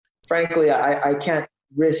frankly, I can't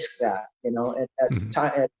risk that, Mhm.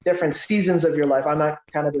 at different seasons of your life. I'm at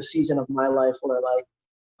kind of the season of my life where like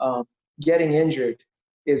um, getting injured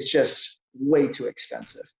is just way too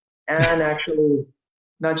expensive. And actually,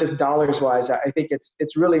 not just dollars wise, I think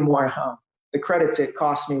it's really more the credits it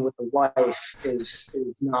cost me with the wife is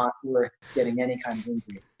not worth getting any kind of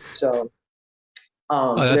injury. So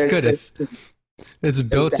Oh, that's there's good. It's there's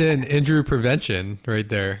built-in injury prevention right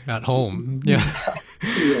there at home. Yeah. that.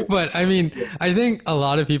 Yeah, But I mean, yeah. I think a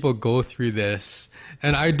lot of people go through this,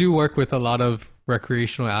 and I do work with a lot of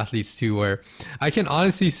recreational athletes too, where I can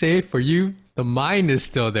honestly say for you, the mind is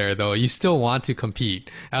still there though. You still want to compete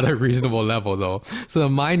at a reasonable level though. So the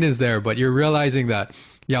mind is there, but you're realizing that,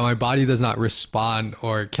 yeah, my body does not respond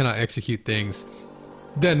or cannot execute things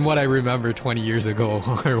than what I remember 20 years ago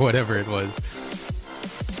or whatever it was.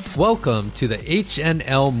 Welcome to the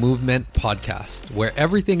HNL Movement Podcast, where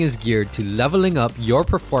everything is geared to leveling up your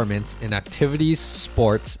performance in activities,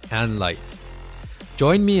 sports, and life.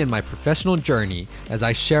 Join me in my professional journey as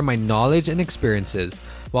I share my knowledge and experiences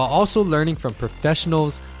while also learning from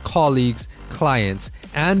professionals, colleagues, clients,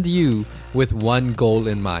 and you with one goal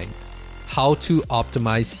in mind: how to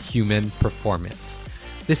optimize human performance.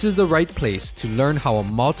 This is the right place to learn how a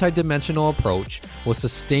multidimensional approach will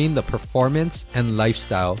sustain the performance and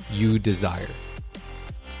lifestyle you desire.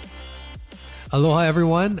 Aloha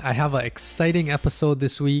everyone, I have an exciting episode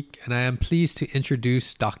this week and I am pleased to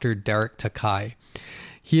introduce Dr. Derek Takai.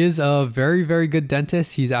 He is a very, very good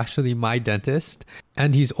dentist. He's actually my dentist,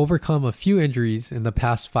 and he's overcome a few injuries in the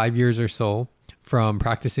past 5 years or so from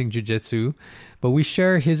practicing jiu-jitsu. But we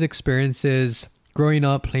share his experiences growing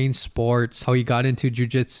up playing sports, how he got into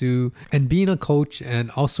jiu-jitsu, and being a coach,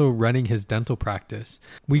 and also running his dental practice.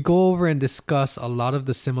 We go over and discuss a lot of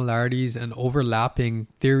the similarities and overlapping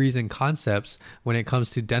theories and concepts when it comes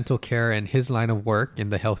to dental care and his line of work in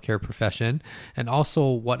the healthcare profession, and also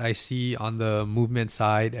what I see on the movement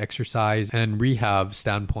side, exercise, and rehab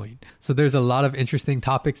standpoint. So there's a lot of interesting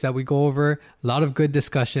topics that we go over, a lot of good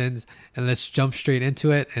discussions, and let's jump straight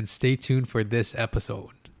into it and stay tuned for this episode.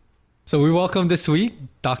 So we welcome this week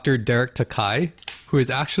Dr. Derek Takai, who is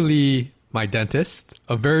actually my dentist,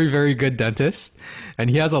 a very, very good dentist. And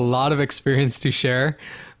he has a lot of experience to share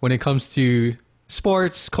when it comes to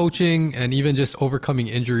sports, coaching, and even just overcoming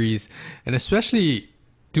injuries, and especially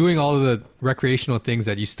doing all of the recreational things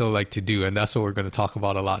that you still like to do. And that's what we're going to talk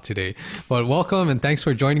about a lot today. But welcome and thanks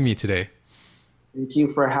for joining me today. Thank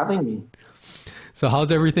you for having me. So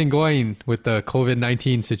how's everything going with the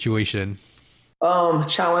COVID-19 situation?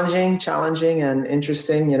 Challenging and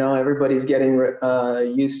interesting. Everybody's getting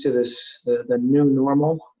used to the new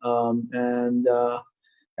normal. And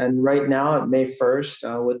right now at May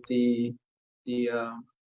 1st, with the the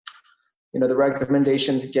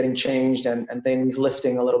recommendations getting changed and things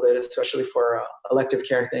lifting a little bit, especially for elective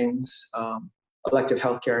care things, elective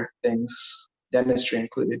healthcare things, dentistry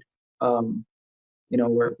included.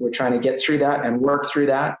 We're trying to get through that and work through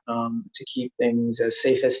that to keep things as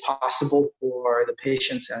safe as possible for the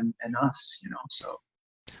patients and us. So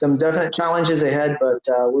some definite challenges ahead, but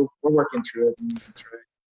we're working through it and moving through it.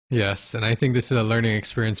 Yes, and I think this is a learning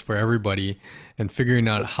experience for everybody, and figuring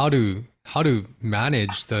out how to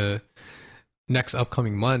manage the next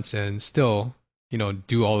upcoming months and still,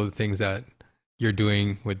 do all of the things that you're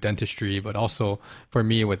doing with dentistry, but also for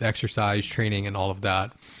me with exercise, training, and all of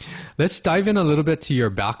that. Let's dive in a little bit to your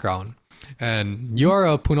background. And you are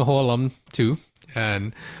a Punahou alum too.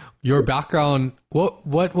 And your background,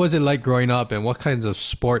 what was it like growing up, and what kinds of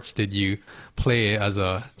sports did you play as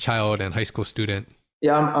a child and high school student?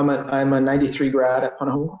 Yeah, I'm a 93 grad at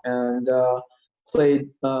Punahou, and played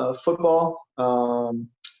football,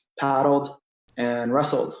 paddled, and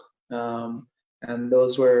wrestled. And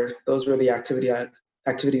those were the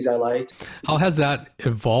activities I liked. How has that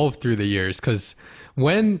evolved through the years? Because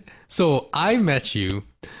so I met you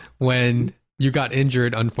when you got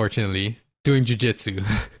injured, unfortunately, doing jiu-jitsu.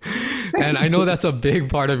 And I know that's a big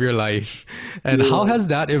part of your life. And how has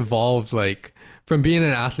that evolved, like from being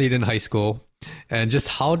an athlete in high school, and just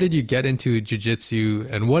how did you get into jiu-jitsu,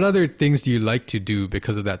 and what other things do you like to do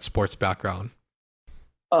because of that sports background?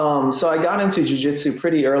 So I got into jiu-jitsu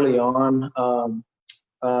pretty early on.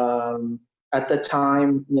 At the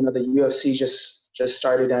time, the UFC just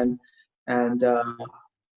started, and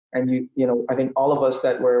I think all of us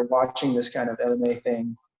that were watching this kind of MMA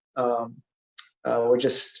thing were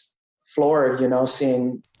just floored,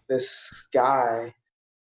 seeing this guy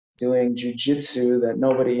doing jiu-jitsu that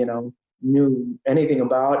nobody, knew anything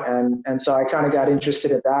about, and so I kind of got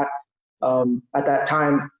interested in that. At that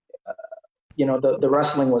time, the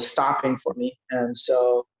wrestling was stopping for me, and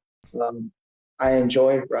so I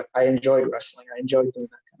enjoyed wrestling. I enjoyed doing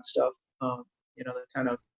that kind of stuff. The kind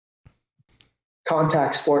of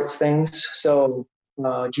contact sports things. So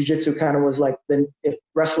jujitsu kind of was like, then if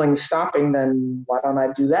wrestling's stopping, then why don't I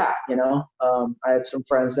do that? I had some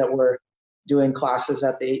friends that were doing classes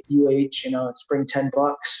at the UH, it's bring $10.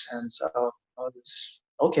 And so I was,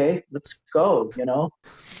 okay, let's go,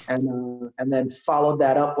 and then followed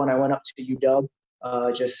that up when I went up to UW,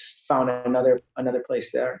 just found another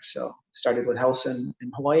place there. So started with House in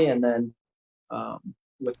Hawaii, and then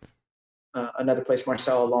with another place,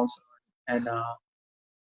 Marcelo Alonso and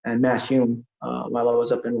Matt Hume, while I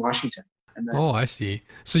was up in Washington. And then, I see.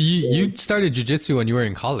 So you started jiu-jitsu when you were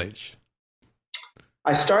in college?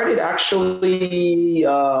 I started actually, it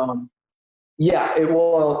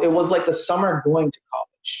was like the summer going to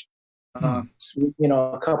college. So,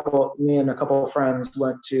 me and a couple of friends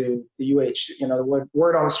went to the UH. The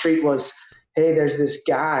word on the street was, hey, there's this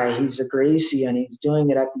guy, he's a Gracie, and he's doing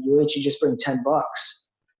it at the UH. You just bring $10.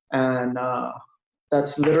 And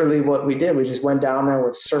that's literally what we did. We just went down there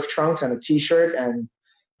with surf trunks and a t-shirt and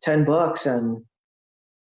 $10 and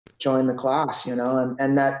joined the class, and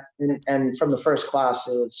from the first class,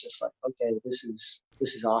 it was just like, okay, this is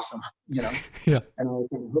awesome, Yeah. And I was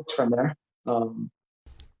hooked from there.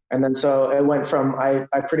 And then so it went from, I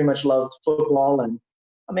pretty much loved football, and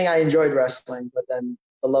I enjoyed wrestling, but then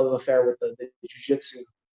the love affair with the jiu-jitsu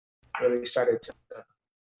really started to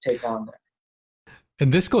take on there.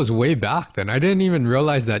 And this goes way back then. I didn't even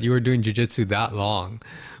realize that you were doing jiu-jitsu that long,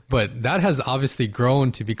 but that has obviously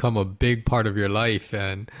grown to become a big part of your life.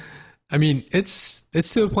 And it's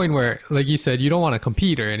to the point where, like you said, you don't want to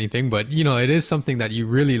compete or anything, but it is something that you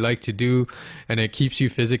really like to do, and it keeps you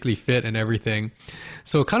physically fit and everything.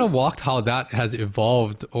 So kind of walked how that has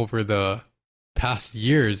evolved over the past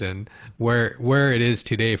years and where it is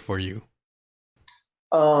today for you.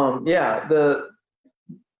 The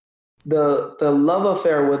love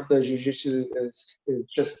affair with the jiu-jitsu is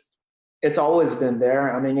just, it's always been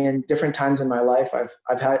there. In different times in my life,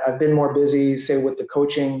 I've been more busy, say, with the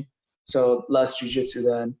coaching, so less jiu-jitsu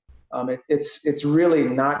then. It's really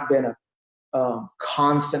not been a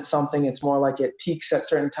constant something. It's more like it peaks at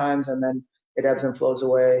certain times and then it ebbs and flows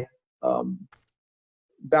away.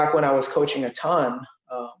 Back when I was coaching a ton,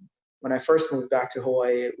 when I first moved back to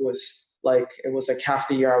Hawaii, it was like half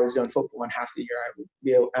the year I was doing football and half the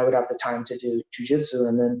year I would have the time to do jiu-jitsu.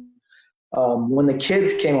 And then when the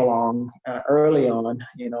kids came along early on,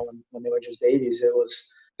 when they were just babies,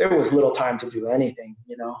 there was little time to do anything,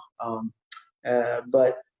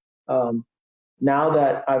 but now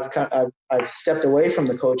that I've stepped away from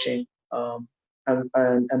the coaching, and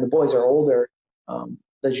the boys are older,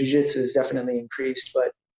 the jiu-jitsu is definitely increased,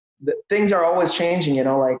 but things are always changing,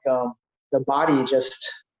 the body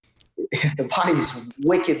the body is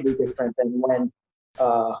wickedly different than when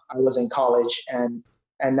I was in college, and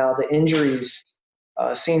now the injuries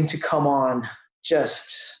seem to come on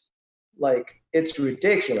just like, it's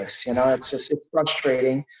ridiculous, it's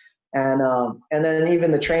frustrating, and then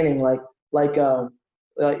even the training, like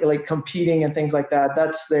competing and things like that.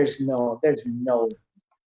 There's no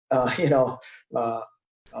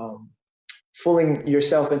fooling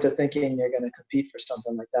yourself into thinking you're going to compete for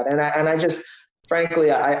something like that. And I just,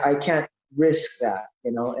 frankly, I can't risk that,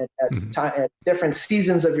 at different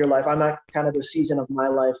seasons of your life. I'm not kind of the season of my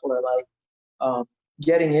life where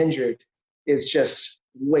getting injured is just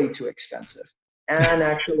way too expensive. And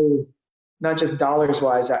actually, not just dollars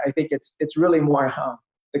wise, I think it's really more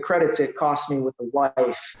the credits it cost me with the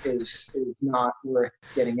wife is not worth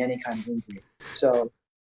getting any kind of injury. So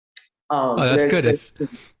that's good.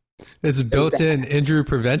 It's built-in injury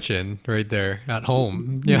prevention right there at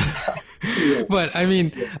home. Yeah. Yeah. But I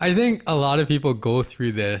think a lot of people go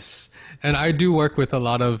through this, and I do work with a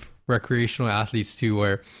lot of recreational athletes too,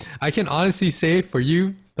 where I can honestly say for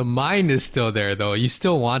you, the mind is still there though. You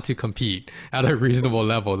still want to compete at a reasonable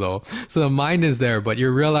level though. So the mind is there, but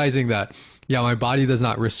you're realizing that, my body does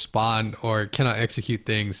not respond or cannot execute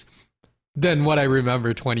things than what I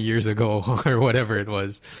remember 20 years ago or whatever it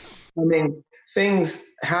was. Things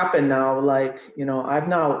happen now, I've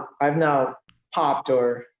now popped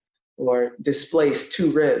or displaced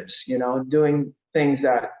 2 ribs, doing things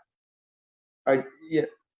that are,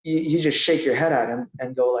 you just shake your head at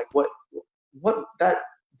and go like, what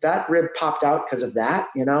that rib popped out because of that,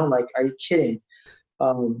 are you kidding?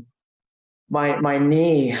 My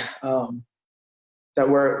knee, that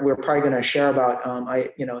we're probably going to share about, I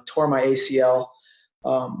tore my ACL.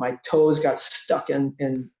 My toes got stuck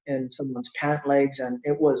in someone's pant legs, and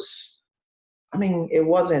it wasn't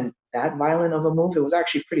that violent of a move. It was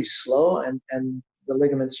actually pretty slow, and the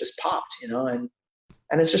ligaments just popped, and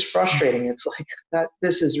and it's just frustrating. It's like that.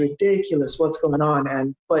 This is ridiculous. What's going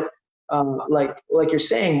on? Like you're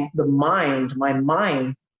saying, my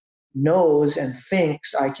mind knows and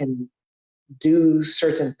thinks I can do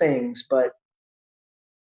certain things, but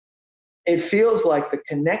it feels like the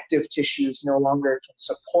connective tissues no longer can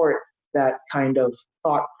support that kind of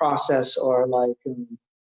thought process, or like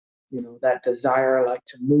that desire, like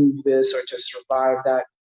to move this or to survive that.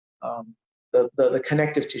 The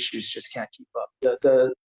connective tissues just can't keep up.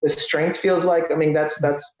 The strength feels like, I mean, that's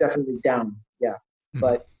definitely down. Yeah.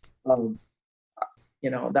 But,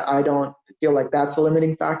 that I don't feel like that's the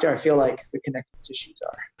limiting factor. I feel like the connective tissues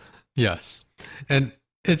are. Yes. And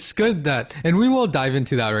it's good that, and we will dive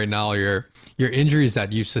into that right now, your injuries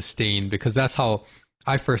that you sustained, because that's how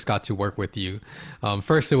I first got to work with you.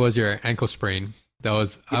 First, it was your ankle sprain. That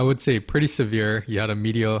was, I would say, pretty severe. You had a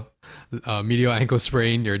medial ankle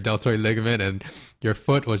sprain, your deltoid ligament, and your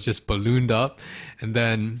foot was just ballooned up. And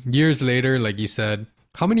then years later, like you said,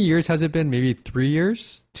 how many years has it been? Maybe 3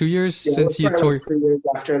 years, 2 years since you tore? 3 years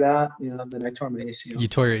after that, then I tore my ACL. You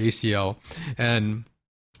tore your ACL. And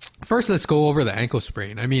first, let's go over the ankle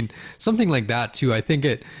sprain. I mean, something like that too, I think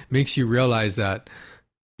it makes you realize that,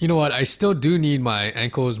 you know what, I still do need my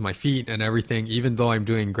ankles, my feet, and everything, even though I'm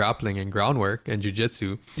doing grappling and groundwork and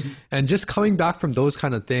jiu-jitsu. And just coming back from those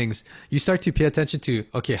kind of things, you start to pay attention to,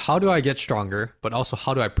 okay, how do I get stronger? But also,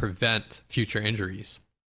 how do I prevent future injuries?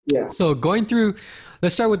 Yeah. So going through,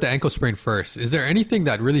 let's start with the ankle sprain first. Is there anything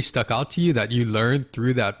that really stuck out to you that you learned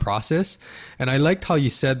through that process? And I liked how you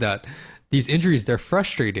said that these injuries, they're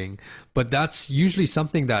frustrating, but that's usually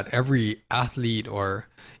something that every athlete or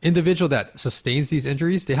individual that sustains these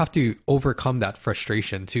injuries, they have to overcome that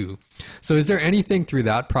frustration too. So is there anything through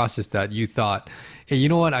that process that you thought, hey, you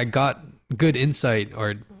know what, I got good insight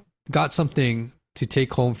or got something to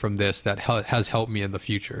take home from this that has helped me in the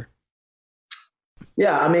future?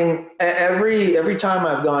 Yeah, I mean, every time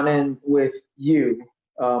I've gone in with you,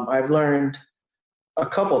 I've learned a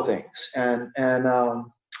couple things, and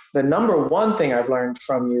the number one thing I've learned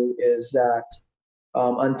from you is that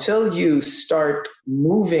until you start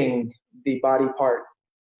moving the body part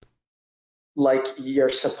like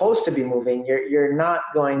you're supposed to be moving, you're not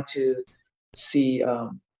going to see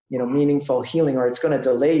meaningful healing, or it's going to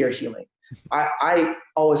delay your healing. I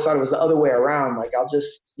always thought it was the other way around. Like I'll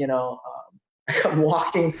just I'm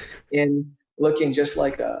walking in looking just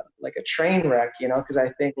like a train wreck, because I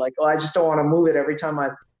think like, oh, I just don't want to move it. Every time I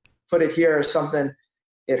put it here or something,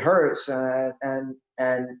 it hurts, and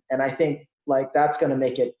I think like that's going to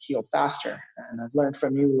make it heal faster. And I've learned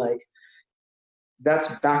from you, like,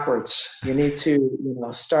 that's backwards. You need to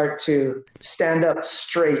start to stand up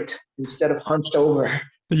straight instead of hunched over.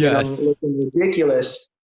 Yes. Looking ridiculous.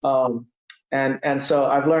 And so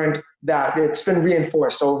I've learned that it's been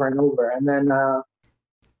reinforced over and over. And then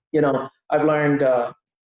I've learned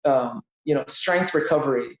strength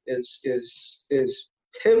recovery is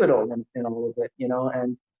pivotal in all of it,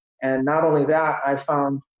 and not only that, I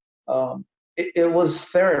found it was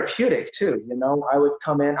therapeutic too. I would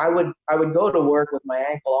come in, I would go to work with my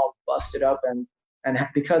ankle all busted up, and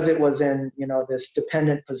because it was in this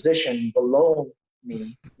dependent position below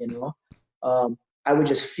me, I would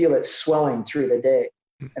just feel it swelling through the day,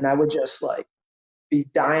 and I would just like be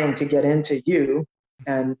dying to get into you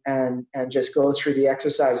and just go through the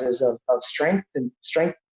exercises of strength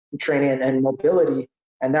training and mobility,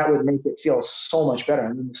 and that would make it feel so much better,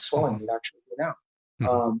 and then the swelling would actually go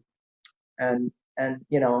down. And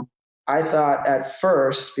I thought at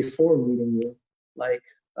first, before meeting you, like,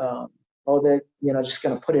 they're just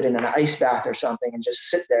gonna put it in an ice bath or something and just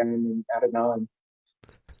sit there and I don't know, and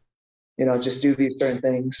just do these certain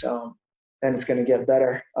things, then it's gonna get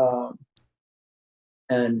better.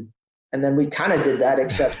 And then we kind of did that,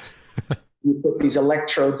 except you put these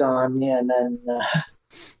electrodes on me, and then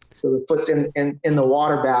so the foot's in the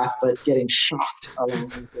water bath, but getting shocked along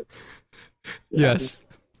with it. Yes.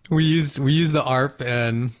 We use the ARP,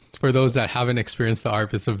 and for those that haven't experienced the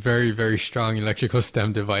ARP, it's a very, very strong electrical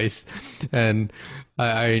stem device. And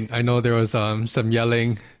I know there was some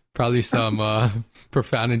yelling, probably some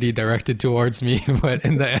profanity directed towards me, but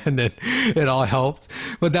in the end, it all helped.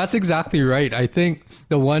 But that's exactly right. I think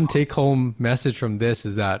the one take-home message from this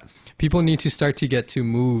is that people need to start to get to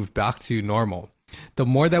move back to normal. The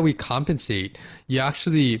more that we compensate,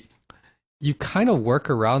 you kind of work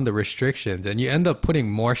around the restrictions, and you end up putting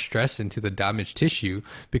more stress into the damaged tissue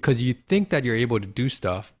because you think that you're able to do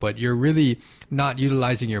stuff, but you're really not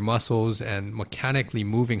utilizing your muscles and mechanically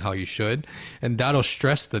moving how you should. And that'll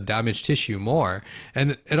stress the damaged tissue more.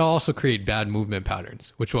 And it'll also create bad movement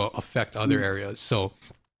patterns, which will affect other areas. So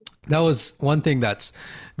That was one thing that's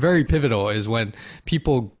very pivotal is when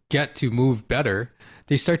people get to move better,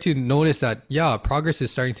 they start to notice that, yeah, progress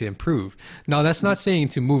is starting to improve. Now, that's not saying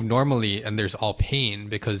to move normally and there's all pain,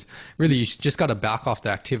 because really you just got to back off the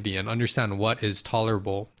activity and understand what is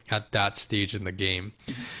tolerable at that stage in the game.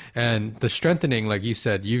 And the strengthening, like you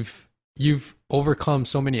said, you've overcome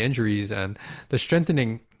so many injuries, and the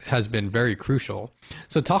strengthening has been very crucial.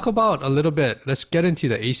 So talk about a little bit, let's get into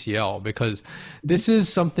the ACL, because this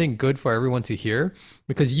is something good for everyone to hear,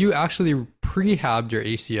 because you actually prehabbed your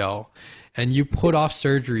ACL and you put off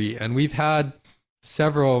surgery, and we've had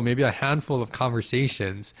several, maybe a handful of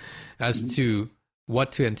conversations as to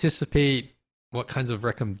what to anticipate, what kinds of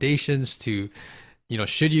recommendations to,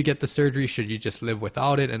 should you get the surgery, should you just live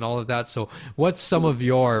without it, and all of that. So what's some of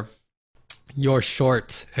your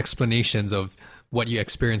short explanations of what you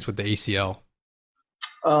experienced with the ACL?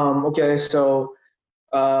 Okay, so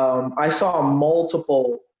I saw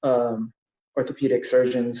multiple orthopedic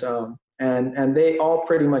surgeons, and they all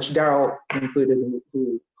pretty much, Daryl included,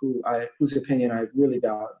 whose opinion I really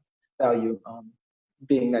value,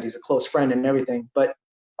 being that he's a close friend and everything. But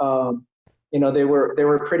they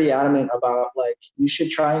were pretty adamant about, like, you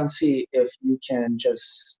should try and see if you can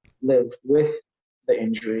just live with the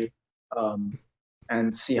injury,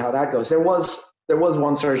 and see how that goes. There was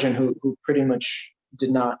one surgeon who pretty much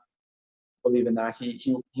did not believe in that.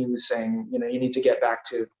 He was saying, you need to get back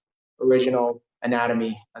to original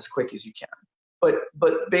anatomy as quick as you can. But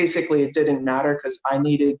basically it didn't matter, because I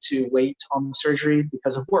needed to wait on the surgery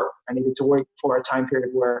because of work. I needed to wait for a time period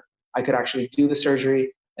where I could actually do the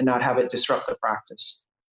surgery and not have it disrupt the practice.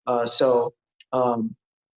 So I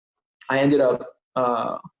ended up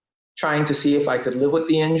trying to see if I could live with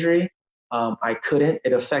the injury. I couldn't.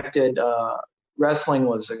 It affected wrestling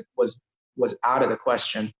was out of the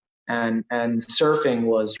question, and surfing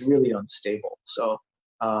was really unstable. So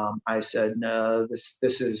I said, no,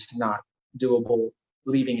 this is not doable,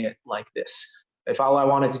 leaving it like this. If all I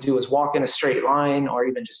wanted to do was walk in a straight line or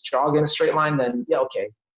even just jog in a straight line, then yeah, okay.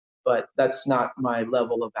 But that's not my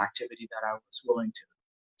level of activity that I was willing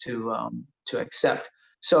to accept.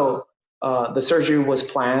 So the surgery was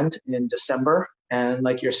planned in December, and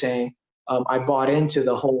like you're saying, I bought into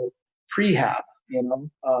the whole prehab,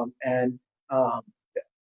 and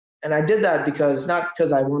I did that not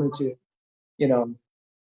because I wanted to,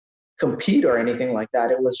 compete or anything like that.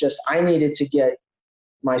 It was just I needed to get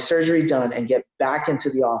my surgery done and get back into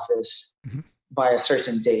the office by a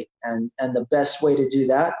certain date. And the best way to do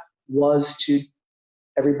that was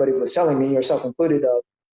everybody was telling me, yourself included,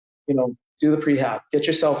 do the prehab, get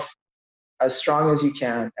yourself as strong as you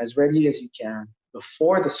can, as ready as you can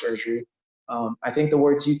before the surgery. I think the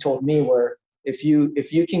words you told me were, if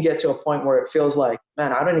you can get to a point where it feels like,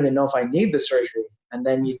 man, I don't even know if I need the surgery, and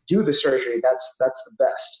then you do the surgery, that's the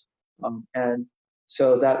best. And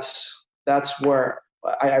so that's where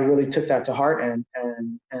I really took that to heart, and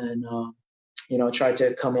tried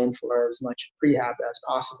to come in for as much prehab as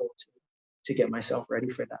possible to get myself ready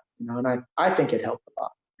for that. And I think it helped a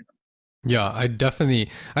lot. Yeah,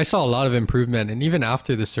 I saw a lot of improvement, and even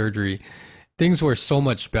after the surgery, things were so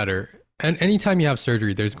much better. And anytime you have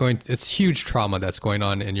surgery, it's huge trauma that's going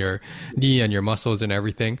on in your knee and your muscles and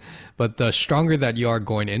everything. But the stronger that you are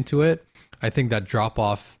going into it, I think that drop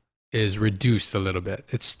off is reduced a little bit.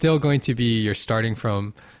 It's still going to be, you're starting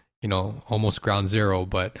from, almost ground zero.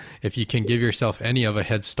 But if you can give yourself any of a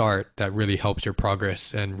head start, that really helps your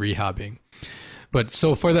progress and rehabbing. But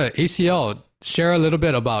so for the ACL, share a little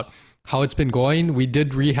bit about how it's been going. We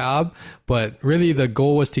did rehab, but really the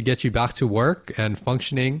goal was to get you back to work and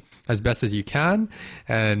functioning as best as you can.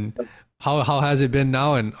 And how has it been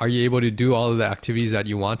now? And are you able to do all of the activities that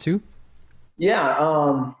you want to?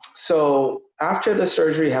 Yeah. So after the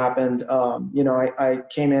surgery happened, I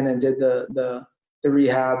came in and did the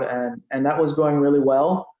rehab, and that was going really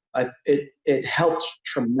well. It helped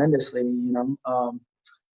tremendously.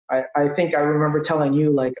 I think I remember telling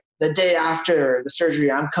you, like, the day after the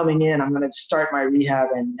surgery, I'm coming in, I'm going to start my rehab,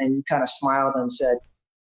 and you kind of smiled and said,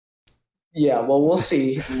 yeah, well, we'll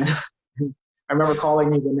see. I remember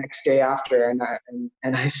calling you the next day after, and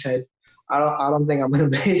I said, I don't think I'm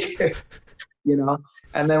going to make it,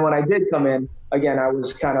 And then when I did come in, again, I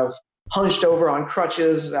was kind of hunched over on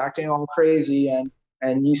crutches, acting all crazy, and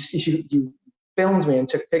you filmed me and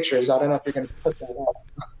took pictures. I don't know if you're going to put that up,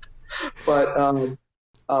 but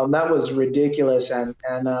that was ridiculous, and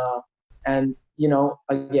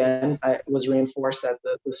again, I was reinforced that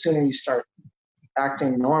the sooner you start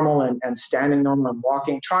acting normal and standing normal and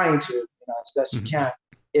walking, trying to, as best you can,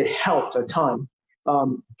 it helped a ton.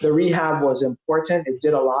 The rehab was important. It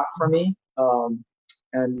did a lot for me.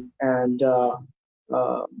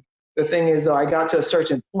 The thing is, though, I got to a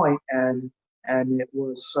certain point, and it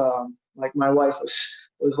was like my wife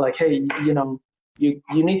was like, hey, you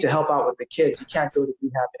need to help out with the kids. You can't go to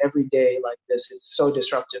rehab every day like this. It's so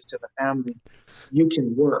disruptive to the family. You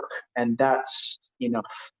can work, and that's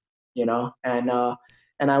enough,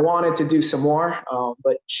 and I wanted to do some more,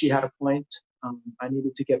 but she had a point. I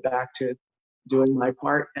needed to get back to doing my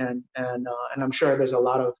part, and I'm sure there's a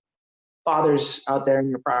lot of fathers out there in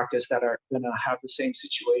your practice that are going to have the same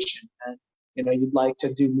situation, and you'd like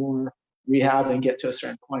to do more rehab and get to a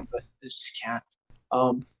certain point, but you just can't.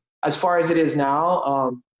 As far as it is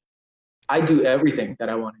now, I do everything that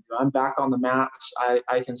I want to do. I'm back on the mats.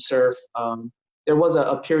 I can surf. There was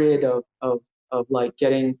a period of like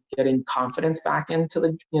getting confidence back into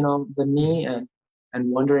the knee, and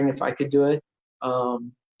wondering if I could do it.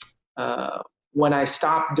 When I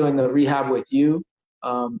stopped doing the rehab with you,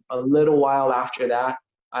 a little while after that,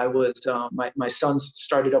 I was my sons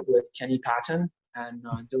started up with Kenny Patton and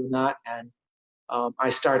doing that, and I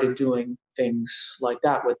started doing things like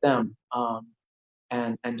that with them,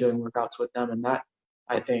 and doing workouts with them, and that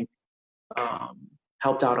I think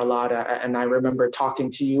helped out a lot. And I remember talking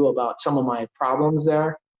to you about some of my problems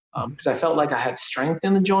there, because I felt like I had strength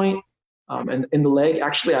in the joint, and in the leg.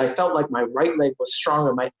 Actually, I felt like my right leg was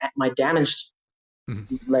stronger. My damaged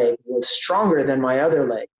leg was stronger than my other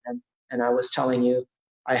leg, and I was telling you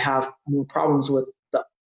I have more problems with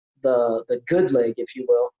the good leg, if you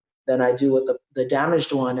will, than I do with the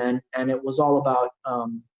damaged one, and it was all about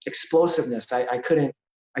explosiveness. I couldn't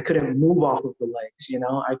move off of the legs.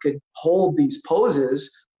 I could hold these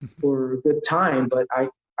poses for a good time, but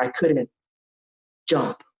I couldn't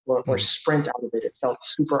jump or sprint out of it. It felt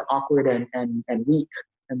super awkward and weak,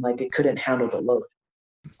 and like it couldn't handle the load.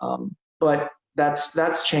 But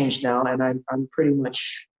that's changed now, and I'm pretty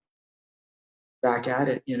much back at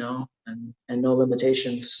it, and no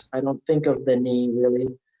limitations. I don't think of the knee really.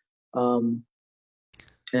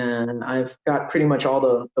 And I've got pretty much all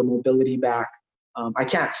the mobility back. I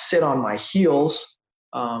can't sit on my heels,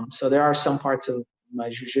 so there are some parts of my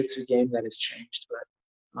jiu-jitsu game that has changed,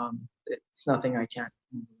 but it's nothing I can't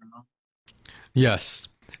move around. Yes,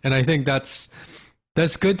 and I think that's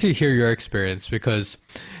good to hear your experience, because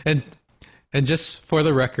and just for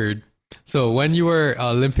the record, so when you were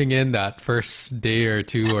limping in that first day or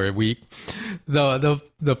two or a week,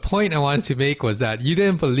 the point I wanted to make was that you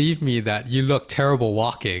didn't believe me that you looked terrible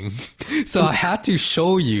walking. So I had to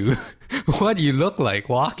show you what you look like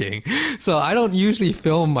walking. So I don't usually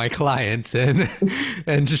film my clients and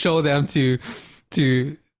to show them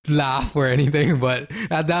to laugh or anything, but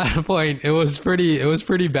at that point it was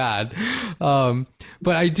pretty bad.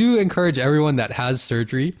 But I do encourage everyone that has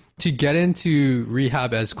surgery to get into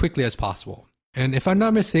rehab as quickly as possible. And if I'm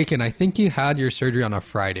not mistaken, I think you had your surgery on a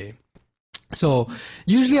Friday. So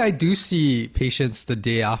usually I do see patients the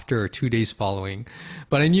day after or 2 days following,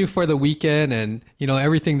 but I knew for the weekend and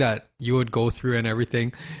everything that you would go through and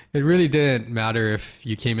everything, it really didn't matter if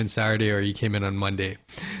you came in Saturday or you came in on Monday.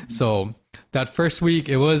 So that first week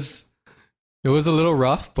it was a little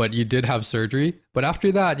rough, but you did have surgery. But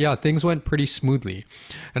after that, yeah, things went pretty smoothly.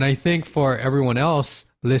 And I think for everyone else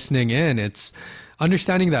listening in, it's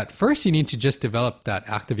understanding that first you need to just develop that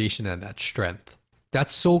activation and that strength.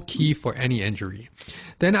 That's so key for any injury.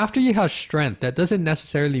 Then after you have strength, that doesn't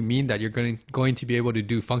necessarily mean that you're going to be able to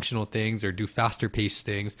do functional things or do faster paced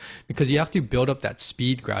things, because you have to build up that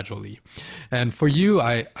speed gradually. And for you,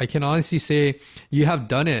 I can honestly say you have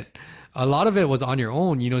done it. A lot of it was on your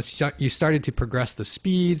own. You started to progress the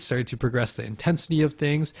speed, started to progress the intensity of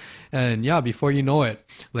things. And yeah, before you know it,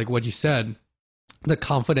 like what you said, the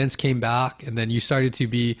confidence came back, and then you started to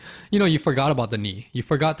be, you forgot about the knee. You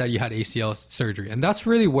forgot that you had ACL surgery. And that's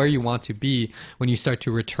really where you want to be when you start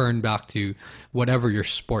to return back to whatever your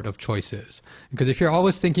sport of choice is. Because if you're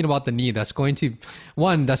always thinking about the knee, that's going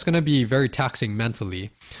to be very taxing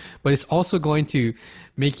mentally, but it's also going to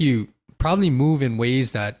make you probably move in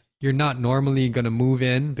ways that you're not normally going to move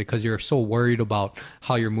in, because you're so worried about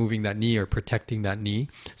how you're moving that knee or protecting that knee.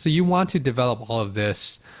 So you want to develop all of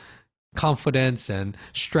this confidence and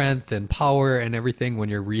strength and power and everything when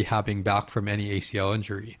you're rehabbing back from any ACL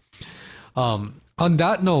injury. On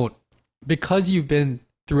that note, because you've been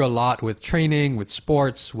through a lot with training, with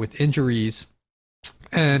sports, with injuries,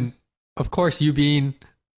 and of course you being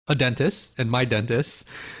a dentist and my dentist,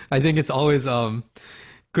 I think it's always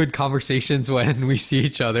good conversations when we see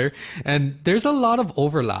each other. And there's a lot of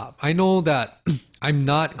overlap. I know that I'm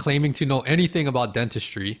not claiming to know anything about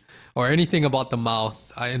dentistry or anything about the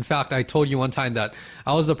mouth. In fact, I told you one time that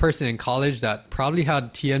I was the person in college that probably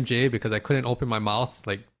had TMJ because I couldn't open my mouth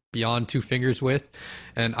like beyond 2 fingers width.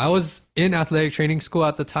 And I was in athletic training school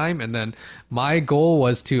at the time, and then my goal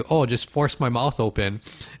was to just force my mouth open.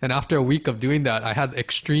 And after a week of doing that, I had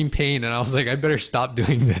extreme pain, and I was like, I better stop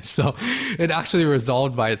doing this. So it actually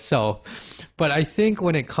resolved by itself. But I think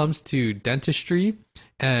when it comes to dentistry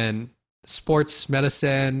and sports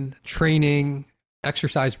medicine, training,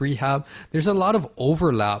 exercise rehab, there's a lot of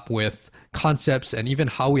overlap with concepts and even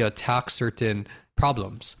how we attack certain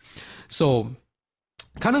problems. So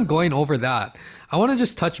kind of going over that, I want to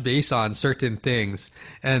just touch base on certain things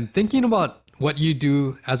and thinking about what you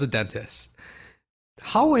do as a dentist.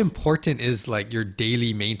 How important is like your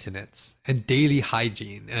daily maintenance and daily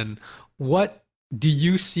hygiene, and what do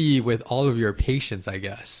you see with all of your patients, I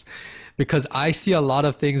guess? Because I see a lot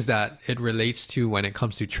of things that it relates to when it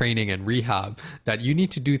comes to training and rehab, that you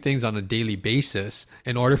need to do things on a daily basis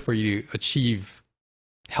in order for you to achieve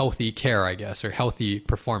healthy care, I guess, or healthy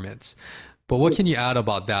performance. But what can you add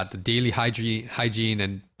about that, the daily hygiene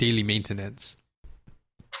and daily maintenance?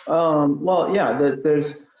 Well, yeah,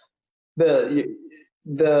 there's the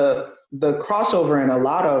crossover in a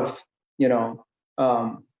lot of,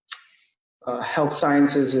 health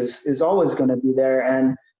sciences is always going to be there,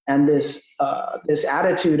 and this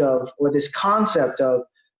attitude of, or this concept of,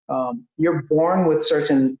 you're born with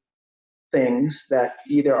certain things that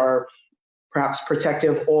either are perhaps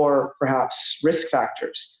protective or perhaps risk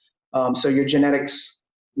factors. So your genetics,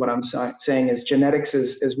 what I'm saying is genetics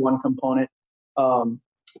is one component, and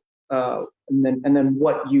then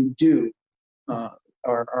what you do,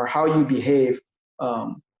 or how you behave,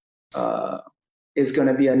 is going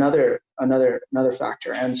to be another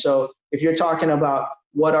factor. And so if you're talking about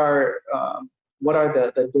what are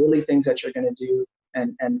the daily things that you're going to do,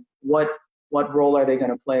 and what role are they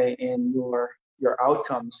going to play in your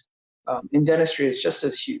outcomes, in dentistry is just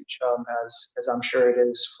as huge, as I'm sure it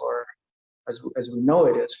is as we know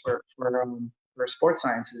it is for sports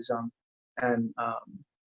sciences.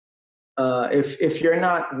 If you're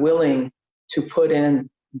not willing to put in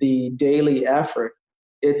the daily effort,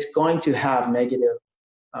 it's going to have negative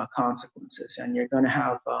consequences, and you're going to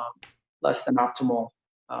have less than optimal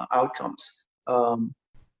outcomes.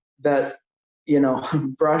 That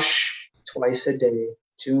brush twice a day,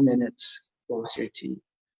 2 minutes, floss your teeth.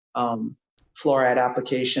 Fluoride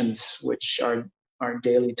applications, which are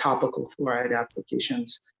daily topical fluoride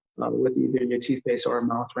applications, with either your toothpaste or a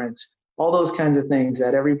mouth rinse. All those kinds of things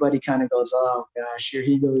that everybody kind of goes, oh gosh, here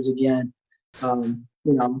he goes again.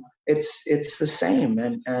 It's the same,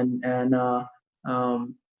 and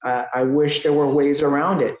I wish there were ways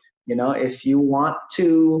around it. If you want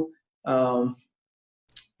to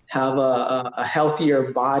have a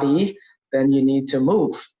healthier body, then you need to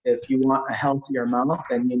move. If you want a healthier mouth,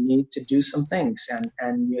 then you need to do some things,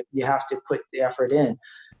 and you have to put the effort in.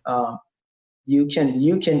 You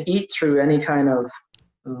can eat through any kind of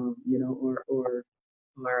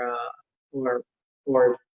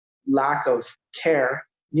or lack of care.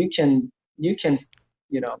 You can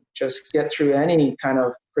just get through any kind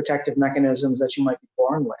of protective mechanisms that you might be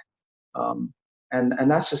born with. And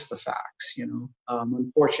that's just the facts,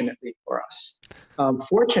 unfortunately for us.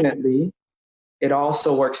 Fortunately, it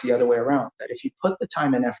also works the other way around, that if you put the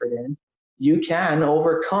time and effort in, you can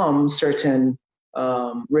overcome certain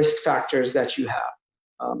risk factors that you have.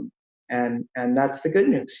 And that's the good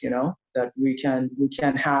news, that we can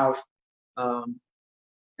have an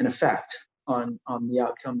effect on the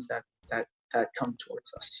outcomes that come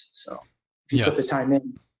towards us. So if you put the time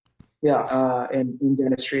in, in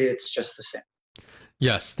dentistry, it's just the same.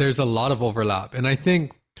 Yes, there's a lot of overlap. And I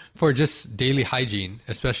think for just daily hygiene,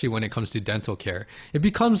 especially when it comes to dental care, it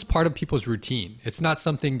becomes part of people's routine. It's not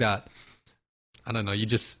something that, I don't know, you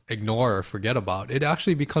just ignore or forget about. It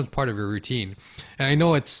actually becomes part of your routine. And I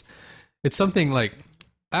know it's something like,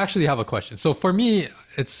 I actually have a question. So for me,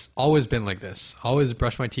 it's always been like this. I always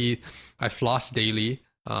brush my teeth. I floss daily.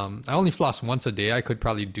 I only floss once a day. I could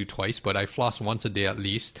probably do twice, but I floss once a day at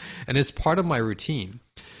least. And it's part of my routine.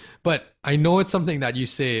 But I know it's something that you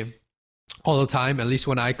say all the time. At least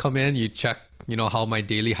when I come in, you check, how my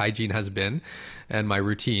daily hygiene has been and my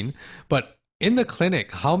routine. But in the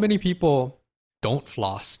clinic, how many people don't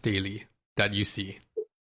floss daily that you see?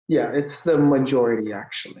 Yeah, it's the majority,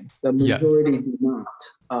 actually. The majority do not.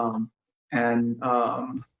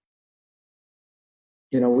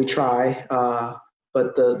 We try,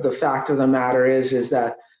 but the fact of the matter is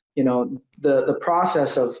that, the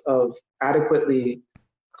process of adequately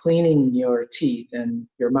cleaning your teeth and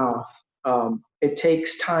your mouth, it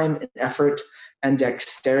takes time and effort and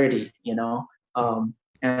dexterity,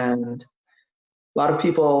 and a lot of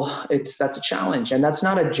people, that's a challenge, and that's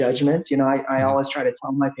not a judgment. I always try to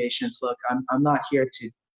tell my patients, look, I'm not here to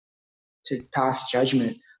to pass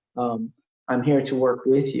judgment. I'm here to work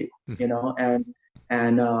with you, you know, and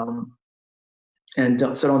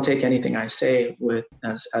don't take anything I say with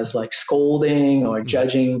as like scolding or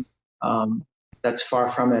judging. That's far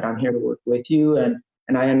from it. I'm here to work with you, and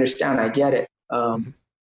I understand. I get it.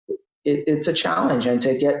 It's a challenge, and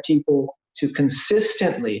to get people to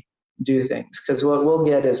consistently do things, because what we'll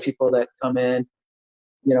get is people that come in,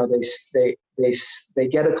 you know, they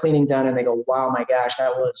get a cleaning done and they go, wow, my gosh,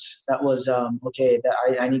 that was okay, that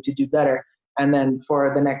I need to do better. And then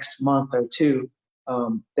for the next month or two,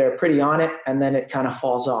 they're pretty on it, and then it kind of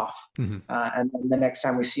falls off. And then the next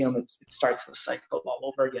time we see them, it starts the cycle all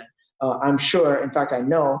over again. I'm sure, in fact, I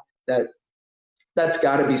know that that's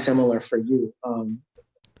got to be similar for you.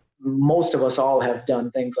 Most of us all have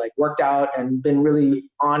done things like worked out and been really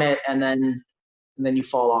on it, and then you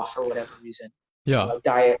fall off for whatever reason. Yeah.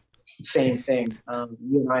 Diet, same thing.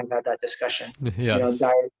 You and I have had that discussion. Yes. You know,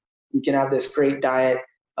 diet. You can have this great diet,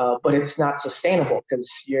 but it's not sustainable, because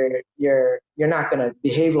you're not going to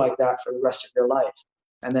behave like that for the rest of your life.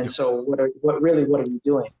 And then so what are you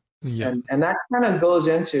doing? Yeah. And that kind of goes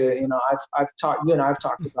into, you know, I've talked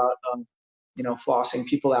about you know, flossing.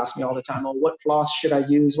 People ask me all the time, oh, what floss should I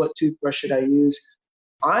use? What toothbrush should I use?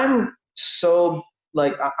 I'm so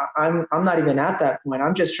like, I'm not even at that point.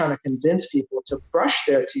 I'm just trying to convince people to brush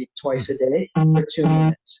their teeth twice a day for 2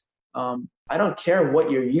 minutes. I don't care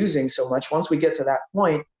what you're using so much. Once we get to that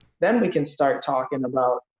point, then we can start talking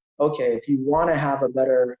about, okay, if you want to have a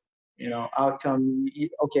better, you know, outcome,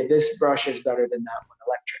 okay, this brush is better than that one,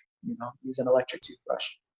 electric, you know, use an electric toothbrush.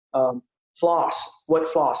 Floss, what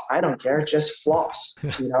floss? I don't care, just floss,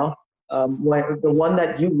 you know. When the one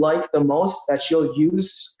that you like the most, that you'll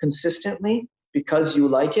use consistently because you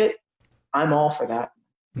like it, I'm all for that.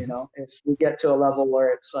 You know, if we get to a level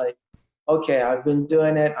where it's like, okay, I've been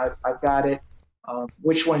doing it, I've got it.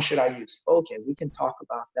 Which one should I use? Okay, we can talk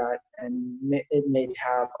about that, and it may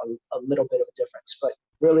have a little bit of a difference. But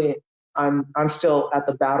really, I'm still at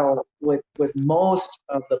the battle with most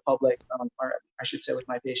of the public, or I should say with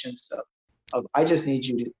my patients, of I just need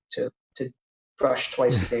you to brush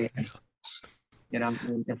twice a day, and, you know,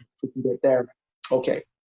 and if we can get there, okay.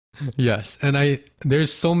 Yes, and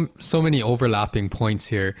there's so many overlapping points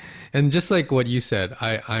here, and just like what you said,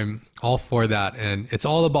 I'm all for that, and it's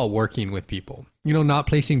all about working with people, you know, not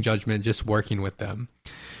placing judgment, just working with them.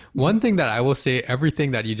 One thing that I will say,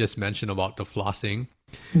 everything that you just mentioned about the flossing,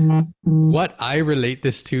 what I relate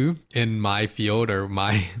this to in my field or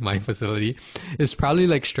my facility is probably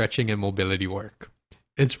like stretching and mobility work.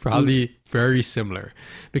 It's probably very similar,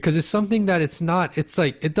 because it's something that it's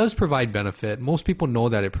like, it does provide benefit. Most people know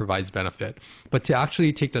that it provides benefit, but to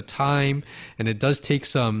actually take the time, and it does take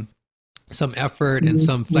some effort and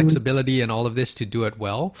some flexibility and all of this to do it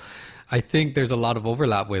well. I think there's a lot of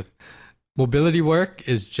overlap with mobility work.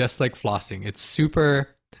 Is just like flossing. It's super,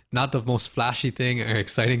 not the most flashy thing or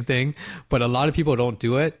exciting thing, but a lot of people don't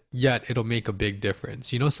do it, yet it'll make a big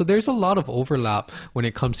difference, you know? So there's a lot of overlap when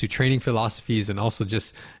it comes to training philosophies and also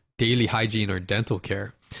just daily hygiene or dental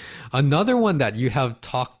care. Another one that you have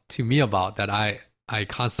talked to me about that I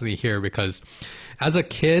constantly hear, because as a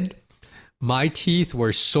kid, my teeth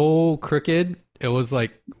were so crooked. It was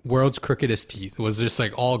like world's crookedest teeth. It was just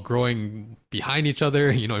like all growing behind each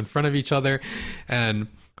other, you know, in front of each other. And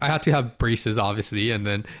I had to have braces, obviously, and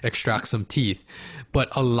then extract some teeth. But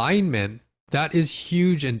alignment, that is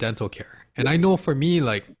huge in dental care. And I know for me,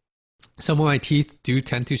 like, some of my teeth do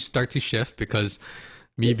tend to start to shift, because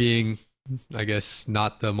me being, I guess,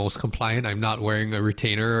 not the most compliant, I'm not wearing a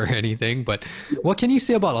retainer or anything. But what can you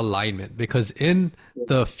say about alignment? Because in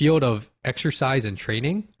the field of exercise and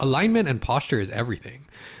training, alignment and posture is everything.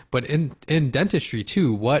 But in dentistry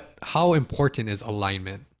too, how important is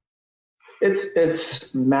alignment?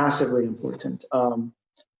 It's massively important.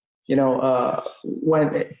 You know,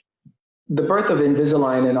 when the birth of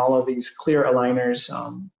Invisalign and all of these clear aligners,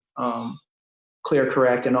 Clear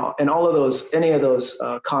Correct, and all of those, any of those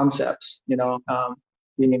concepts, you know,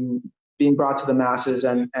 being brought to the masses,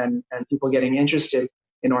 and people getting interested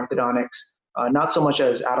in orthodontics, not so much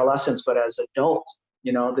as adolescents, but as adults.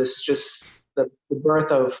 You know, this just the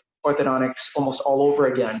birth of orthodontics almost all over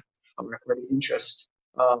again, or the interest.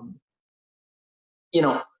 You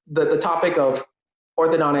know, the topic of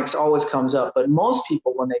orthodontics always comes up, but most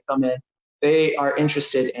people, when they come in, they are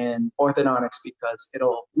interested in orthodontics because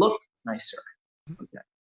it'll look nicer. Okay.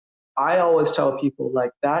 I always tell people,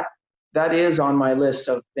 like, that is on my list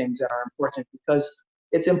of things that are important, because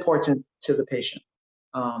it's important to the patient.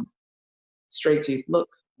 Straight teeth look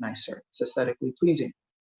nicer, it's aesthetically pleasing.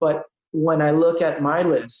 But when I look at my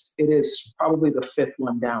list, it is probably the fifth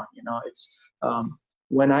one down. You know, it's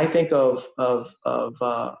when I think of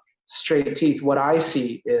straight teeth, what I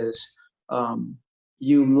see is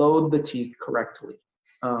you load the teeth correctly.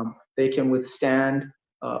 They can withstand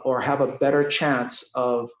or have a better chance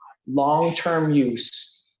of long-term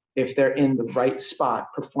use if they're in the right spot,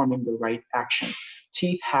 performing the right action.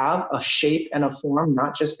 Teeth have a shape and a form,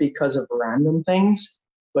 not just because of random things,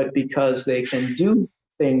 but because they can do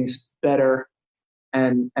things better,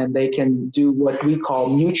 and they can do what we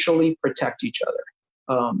call mutually protect each other.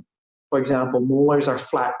 For example, molars are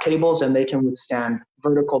flat tables, and they can withstand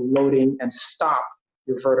vertical loading and stop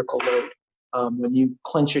your vertical load. When you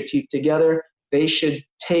clench your teeth together, they should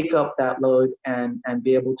take up that load and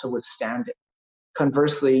be able to withstand it.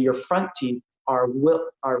 Conversely, your front teeth are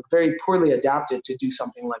very poorly adapted to do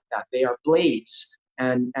something like that. They are blades,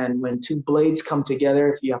 and when two blades come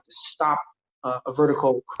together, if you have to stop a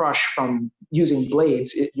vertical crush from using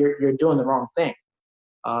blades, you're doing the wrong thing.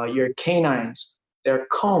 Your canines, they're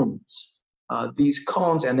cones. These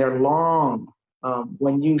cones, and they're long.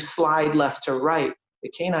 When you slide left to right, the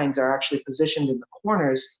canines are actually positioned in the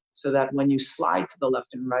corners so that when you slide to the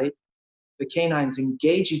left and right, the canines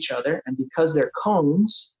engage each other, and because they're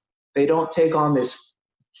cones, they don't take on this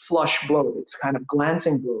flush blow. It's kind of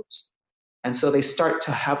glancing blows. And so they start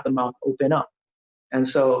to have the mouth open up. And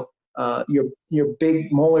so your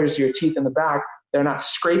big molars, your teeth in the back, they're not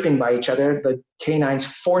scraping by each other. The canines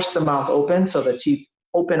force the mouth open, so the teeth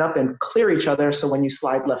open up and clear each other. So when you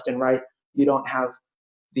slide left and right, you don't have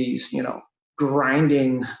these,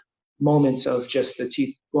 grinding moments of just the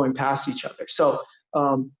teeth going past each other. So,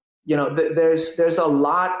 there's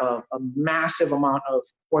a massive amount of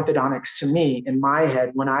orthodontics to me in my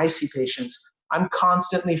head. When I see patients, I'm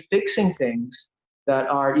constantly fixing things that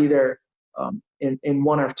are either in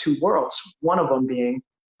one or two worlds. One of them being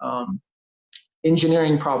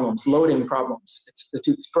engineering problems, loading problems. The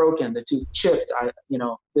tooth's broken, the tooth chipped,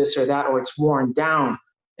 this or that, or it's worn down,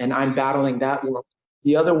 and I'm battling that world.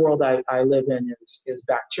 The other world I live in is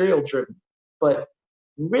bacterial driven. But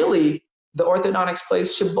really, the orthodontics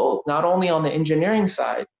plays to both, not only on the engineering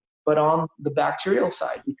side, but on the bacterial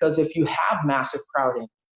side. Because if you have massive crowding,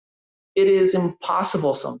 it is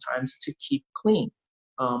impossible sometimes to keep clean.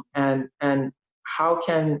 And how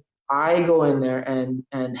can I go in there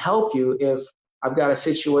and help you if I've got a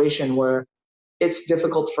situation where it's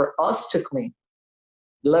difficult for us to clean,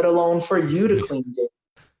 let alone for you to clean it,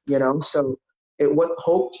 So what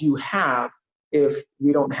hope do you have if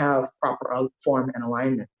we don't have proper form and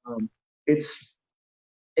alignment?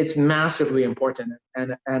 It's massively important,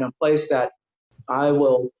 and a place that I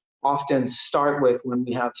will often start with when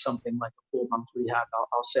we have something like a full mouth rehab.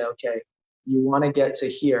 I'll say, okay, you want to get to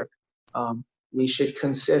here. We should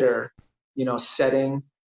consider, setting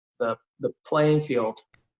the playing field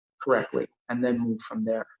correctly, and then move from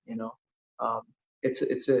there.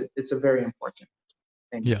 It's a very important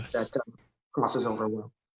thing. Yes. That crosses over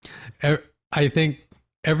well. I think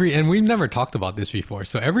and we've never talked about this before.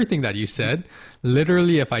 So everything that you said,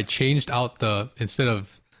 literally, if I changed out instead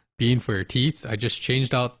of being for your teeth, I just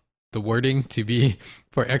changed out the wording to be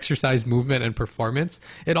for exercise, movement, and performance,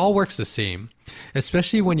 it all works the same.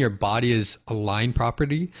 Especially when your body is aligned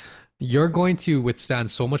properly, you're going to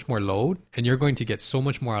withstand so much more load, and you're going to get so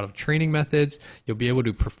much more out of training methods. You'll be able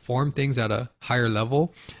to perform things at a higher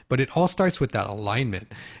level, but it all starts with that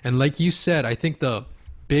alignment. And like you said, I think the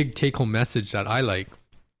big take-home message that I like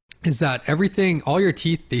is that all your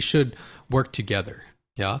teeth, they should work together.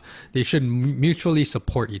 Yeah, they should mutually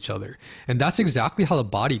support each other. And that's exactly how the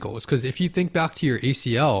body goes. Because if you think back to your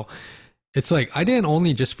ACL, it's like, I didn't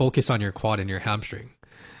only just focus on your quad and your hamstring.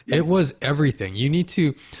 It was everything.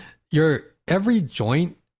 Every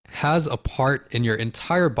joint has a part in your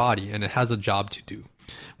entire body, and it has a job to do.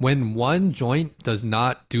 When one joint does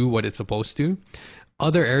not do what it's supposed to,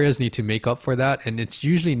 other areas need to make up for that. And it's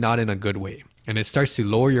usually not in a good way. And it starts to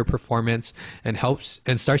lower your performance and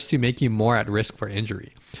starts to make you more at risk for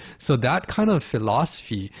injury. So that kind of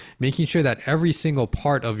philosophy, making sure that every single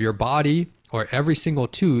part of your body or every single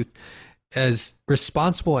tooth is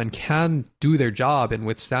responsible and can do their job and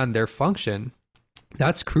withstand their function,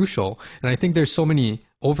 that's crucial. And I think there's so many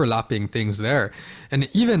overlapping things there. And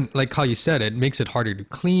even like how you said, it makes it harder to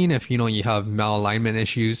clean if you have malalignment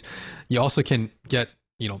issues. You also can get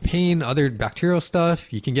pain, other bacterial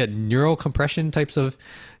stuff. You can get neural compression types of,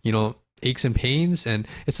 aches and pains. And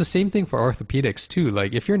it's the same thing for orthopedics too.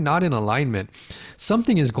 Like if you're not in alignment,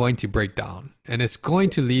 something is going to break down, and it's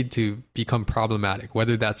going to lead to become problematic,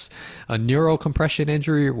 whether that's a neural compression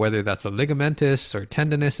injury, whether that's a ligamentous or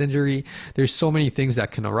tendinous injury. There's so many things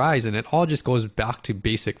that can arise, and it all just goes back to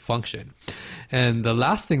basic function. And the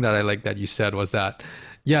last thing that I like that you said was that,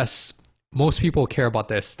 yes, most people care about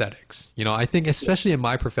the aesthetics. You know, I think especially in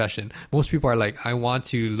my profession, most people are like, I want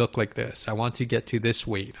to look like this. I want to get to this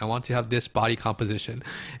weight. I want to have this body composition.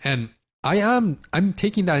 And I'm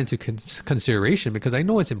taking that into consideration because I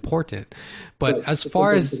know it's important. But as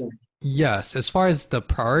far as, yes, as far as the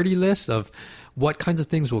priority list of what kinds of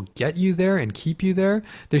things will get you there and keep you there,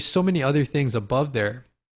 there's so many other things above there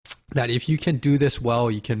that if you can do this well,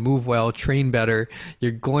 you can move well, train better,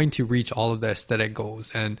 you're going to reach all of the aesthetic goals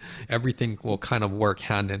and everything will kind of work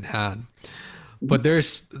hand in hand. But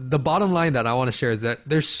there's the bottom line that I want to share is that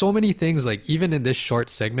there's so many things, like even in this short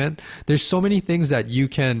segment, there's so many things that you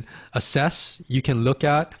can assess, you can look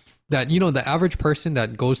at that, you know, the average person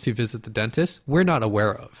that goes to visit the dentist, we're not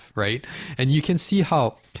aware of, right? And you can see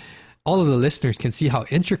how all of the listeners can see how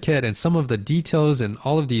intricate and some of the details and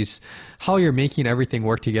all of these, how you're making everything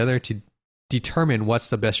work together to determine what's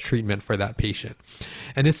the best treatment for that patient.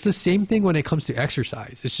 And it's the same thing when it comes to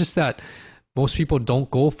exercise. It's just that most people don't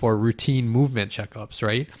go for routine movement checkups,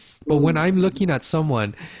 right? But when I'm looking at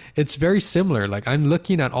someone, it's very similar. Like I'm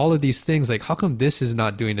looking at all of these things, like how come this is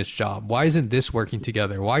not doing its job? Why isn't this working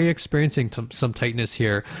together? Why are you experiencing some tightness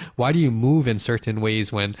here? Why do you move in certain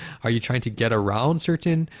ways when are you trying to get around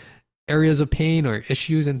certain areas of pain or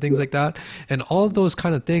issues and things like that? And all of those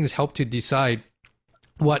kind of things help to decide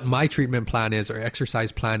what my treatment plan is or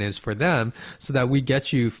exercise plan is for them so that we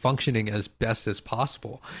get you functioning as best as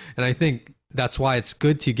possible. And I think that's why it's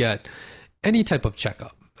good to get any type of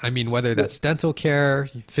checkup. I mean, whether that's dental care,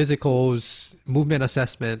 physicals, movement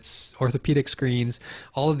assessments, orthopedic screens,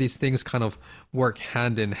 all of these things kind of work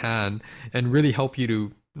hand in hand and really help you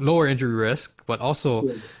to lower injury risk, but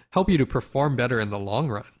also help you to perform better in the long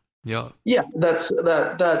run. Yeah. Yeah, that's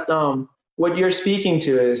what you're speaking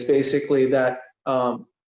to is basically that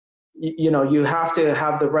you have to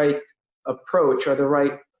have the right approach or the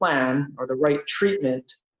right plan or the right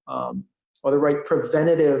treatment or the right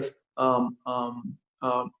preventative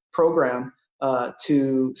program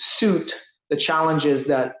to suit the challenges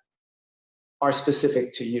that are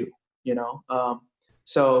specific to you.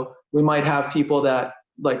 So we might have people that,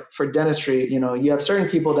 like for dentistry, you have certain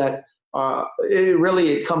people that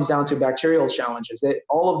it comes down to bacterial challenges.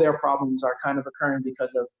 All of their problems are kind of occurring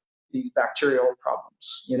because of these bacterial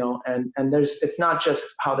problems, and it's not just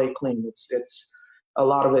how they clean. It's a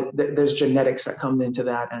lot of it. There's genetics that come into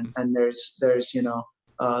that, and there's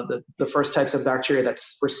the first types of bacteria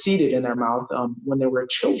that's were seeded in their mouth when they were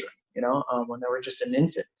children, when they were just an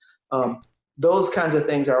infant. Those kinds of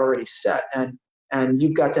things are already set, and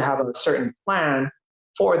you've got to have a certain plan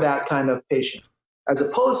for that kind of patient, as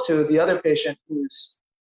opposed to the other patient who's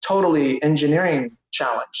totally engineering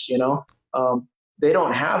challenged. They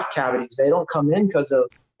don't have cavities. They don't come in because of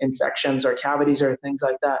infections or cavities or things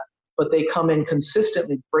like that, but they come in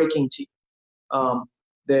consistently breaking teeth.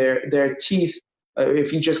 Their teeth,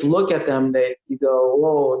 if you just look at them, you go,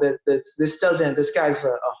 whoa, this guy's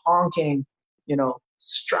a honking,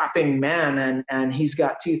 strapping man, and he's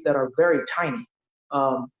got teeth that are very tiny.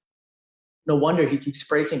 No wonder he keeps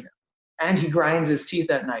breaking them. And he grinds his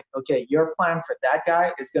teeth at night. Okay, your plan for that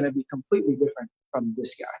guy is going to be completely different from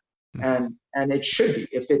this guy. And it should be.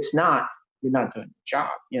 If it's not, you're not doing the job,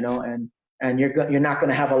 and you're not going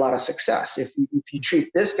to have a lot of success. If you treat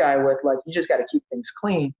this guy with, like, you just got to keep things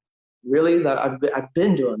clean, really, that I've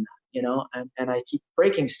been doing that, and I keep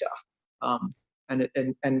breaking stuff.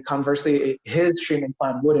 And conversely, his treatment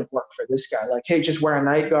plan wouldn't work for this guy. Like, hey, just wear a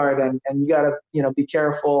night guard, and you got to, be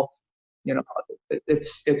careful.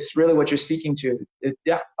 It's really what you're speaking to.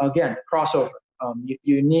 Again, crossover.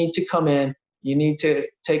 You need to come in. You need to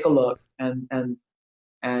take a look, and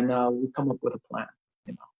we come up with a plan.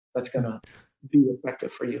 That's gonna be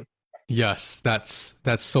effective for you. Yes, that's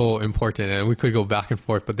so important, and we could go back and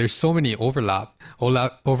forth, but there's so many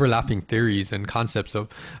overlapping theories and concepts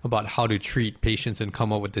about how to treat patients and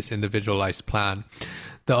come up with this individualized plan.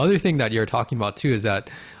 The other thing that you're talking about too is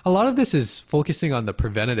that a lot of this is focusing on the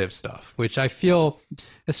preventative stuff, which I feel,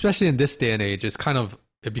 especially in this day and age, it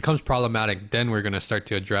becomes problematic. Then we're going to start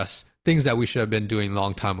to address things that we should have been doing a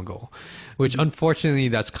long time ago, which unfortunately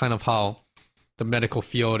that's kind of how the medical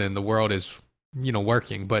field and the world is,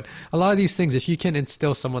 working. But a lot of these things, if you can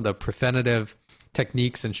instill some of the preventative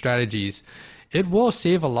techniques and strategies, it will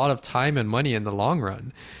save a lot of time and money in the long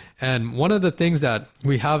run. And one of the things that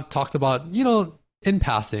we have talked about, in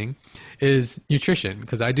passing, is nutrition,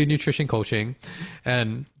 because I do nutrition coaching,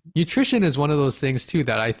 and nutrition is one of those things too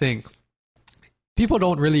that I think people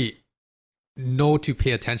don't really know to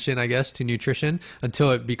pay attention, I guess, to nutrition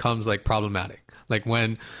until it becomes like problematic. Like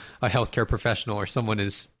when a healthcare professional or someone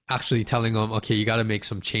is actually telling them, okay, you got to make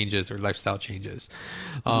some changes or lifestyle changes.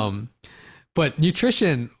 But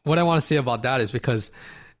nutrition, what I want to say about that is because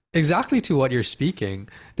exactly to what you're speaking,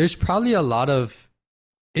 there's probably a lot of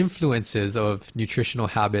influences of nutritional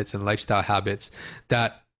habits and lifestyle habits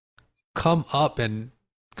that come up and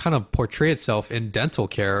kind of portray itself in dental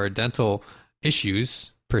care or dental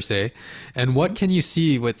issues per se. And what can you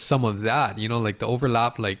see with some of that, like the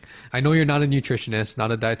overlap? Like, I know you're not a nutritionist, not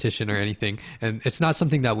a dietitian or anything, and it's not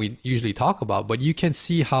something that we usually talk about, but you can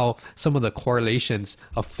see how some of the correlations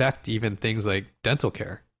affect even things like dental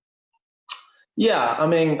care. Yeah, I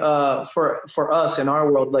mean, for us in our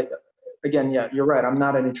world, like, again, yeah, you're right. I'm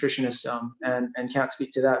not a nutritionist, and can't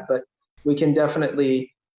speak to that, but we can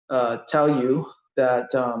definitely tell you that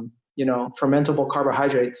fermentable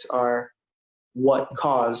carbohydrates are what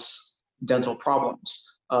cause dental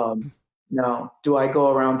problems. Now, do I go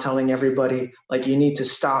around telling everybody like you need to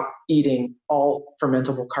stop eating all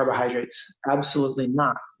fermentable carbohydrates? Absolutely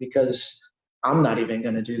not, because I'm not even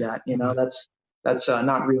going to do that. That's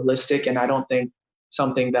not realistic, and I don't think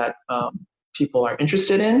something that people are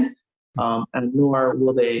interested in, and nor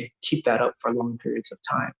will they keep that up for long periods of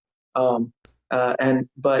time.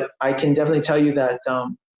 But I can definitely tell you that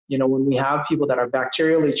when we have people that are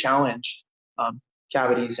bacterially challenged,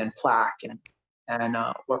 cavities and plaque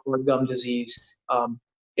or gum disease,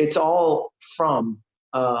 it's all from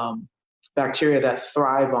bacteria that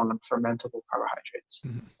thrive on fermentable carbohydrates.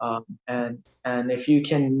 And if you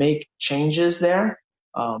can make changes there,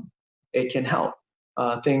 it can help.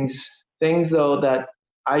 Things though that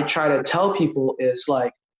I try to tell people is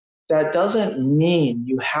like, that doesn't mean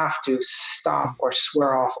you have to stop or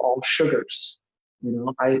swear off all sugars.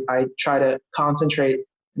 I try to concentrate,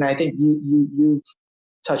 and I think you've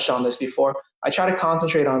touched on this before. I try to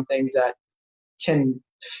concentrate on things that can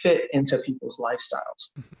fit into people's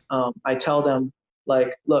lifestyles. I tell them,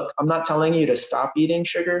 like, look, I'm not telling you to stop eating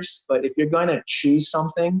sugars, but if you're going to choose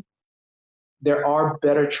something, there are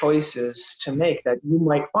better choices to make that you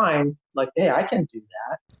might find like, hey, I can do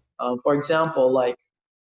that. For example, like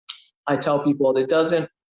I tell people it doesn't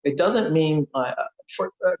mean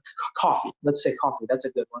for coffee. Let's say coffee. That's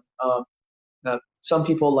a good one. Some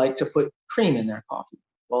people like to put cream in their coffee.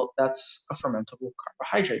 Well, that's a fermentable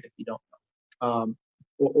carbohydrate if you don't know.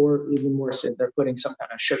 Or even worse, if they're putting some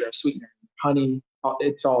kind of sugar, sweetener, honey,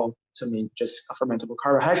 it's all, to me, just a fermentable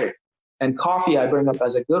carbohydrate. And coffee I bring up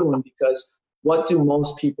as a good one because what do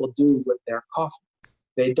most people do with their coffee?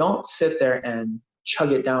 They don't sit there and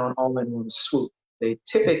chug it down all in one swoop. They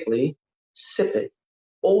typically sip it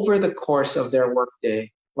over the course of their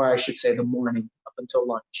workday, or I should say the morning up until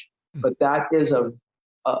lunch. But that is a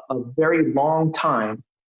very long time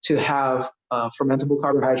to have fermentable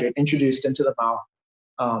carbohydrate introduced into the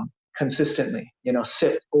mouth consistently.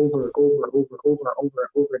 Sip over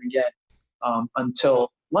again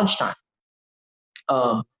until lunchtime.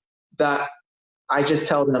 That I just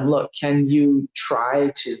tell them, look, can you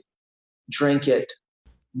try to drink it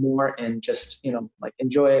more and just like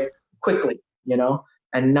enjoy it quickly,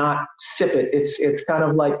 and not sip it. It's kind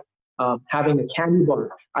of like having a candy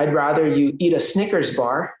bar. I'd rather you eat a Snickers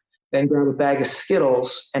bar than grab a bag of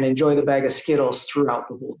Skittles and enjoy the bag of Skittles throughout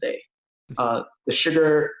the whole day. The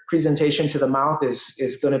sugar presentation to the mouth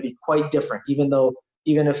is going to be quite different,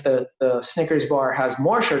 even if the Snickers bar has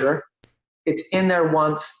more sugar, it's in there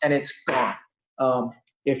once and it's gone.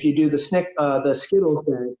 If you do the Skittles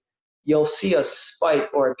bag, you'll see a spike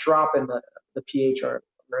or a drop in the pH or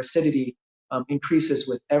acidity increases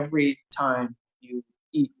with every time you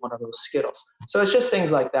eat one of those Skittles. So it's just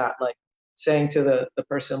things like that, like saying to the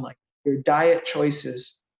person, like, your diet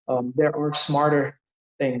choices, there are smarter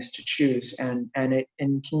things to choose, and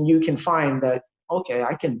you can find that, okay,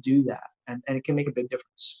 I can do that, and it can make a big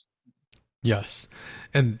difference. Yes.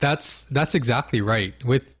 And that's exactly right.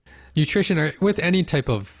 With nutrition or with any type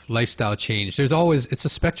of lifestyle change, it's a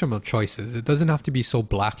spectrum of choices. It doesn't have to be so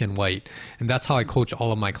black and white. And that's how I coach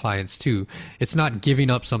all of my clients too. It's not giving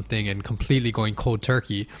up something and completely going cold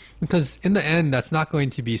turkey, because in the end, that's not going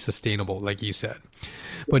to be sustainable, like you said.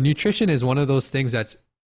 But nutrition is one of those things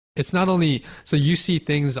it's not only, so you see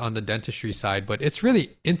things on the dentistry side, but it's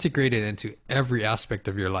really integrated into every aspect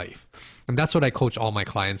of your life. And that's what I coach all my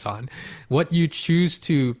clients on. What you choose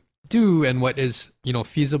to do and what is,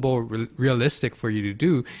 feasible, realistic for you to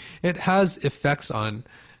do, it has effects on,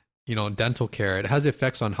 dental care. It has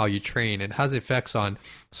effects on how you train. It has effects on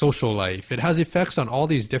social life. It has effects on all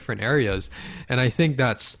these different areas. And I think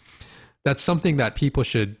that's something that people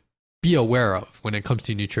should be aware of when it comes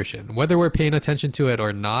to nutrition. Whether we're paying attention to it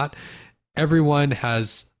or not, everyone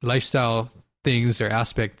has lifestyle things or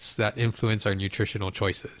aspects that influence our nutritional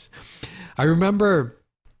choices. I remember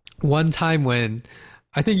one time when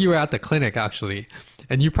I think you were at the clinic actually,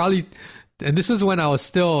 and you probably and this is when I was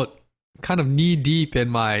still kind of knee deep in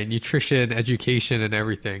my nutrition education and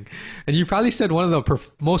everything. And you probably said one of the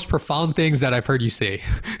most profound things that I've heard you say.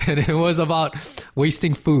 And it was about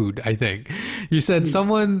wasting food, I think. You said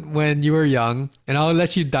someone when you were young, and I'll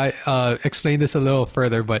let you explain this a little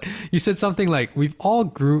further, but you said something like, we've all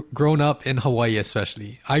grown up in Hawaii,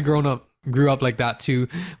 especially. I grew up like that too,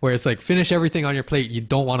 where it's like, finish everything on your plate. You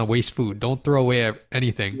don't want to waste food. Don't throw away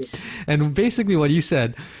anything. And basically what you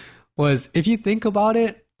said was, if you think about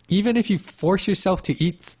it, even if you force yourself to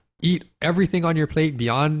eat everything on your plate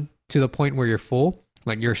beyond to the point where you're full,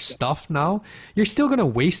 like you're stuffed now, you're still going to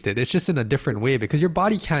waste it. It's just in a different way because your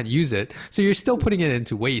body can't use it. So you're still putting it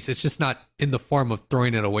into waste. It's just not in the form of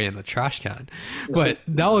throwing it away in the trash can. But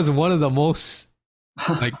that was one of the most,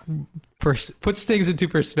 like, puts things into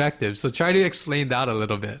perspective. So try to explain that a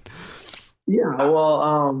little bit. Yeah,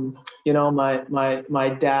 well, my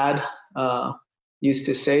dad used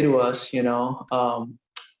to say to us,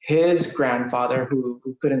 his grandfather, who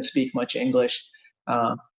couldn't speak much English,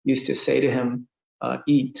 used to say to him,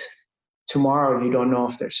 eat. Tomorrow you don't know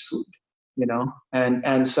if there's food,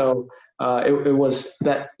 And so it was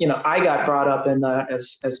that, I got brought up in that,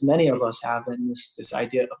 as many of us have, in this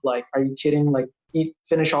idea of like, are you kidding? Like,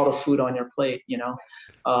 finish all the food on your plate,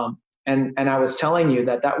 And I was telling you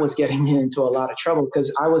that was getting me into a lot of trouble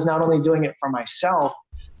because I was not only doing it for myself,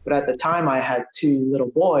 but at the time I had 2 little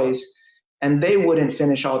boys, and they wouldn't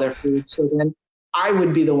finish all their food. So then I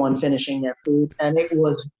would be the one finishing their food, and it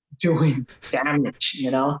was doing damage,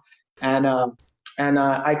 And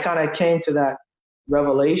I kind of came to that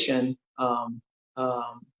revelation that,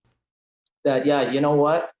 yeah, you know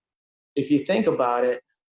what? If you think about it,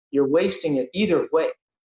 you're wasting it either way,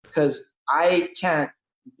 because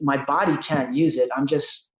my body can't use it. I'm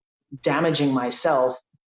just damaging myself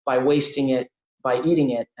by wasting it, by eating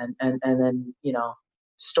it, and then,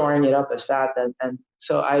 storing it up as fat. And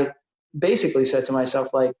so I basically said to myself,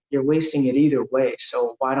 like, you're wasting it either way.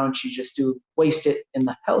 So why don't you just waste it in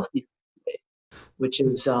the healthy way, which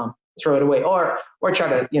is throw it away or try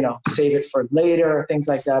to, save it for later, things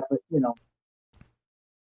like that. But,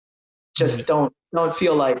 just don't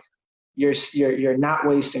feel like you're not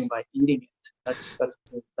wasting by eating it. That's the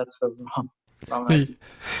wrong idea.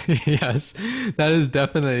 Yes, that is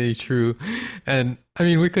definitely true. And I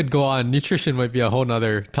mean, we could go on. Nutrition might be a whole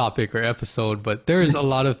nother topic or episode, but there's a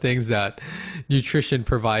lot of things that nutrition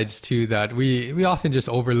provides too that we often just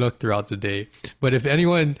overlook throughout the day. But if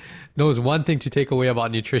anyone knows one thing to take away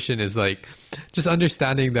about nutrition, is like just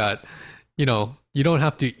understanding that, you don't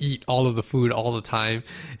have to eat all of the food all the time.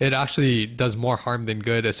 It actually does more harm than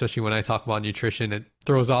good, especially when I talk about nutrition. It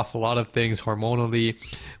throws off a lot of things hormonally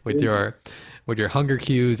with your hunger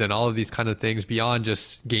cues and all of these kind of things beyond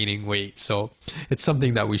just gaining weight. So it's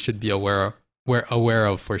something that we should be aware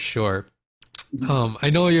of for sure. I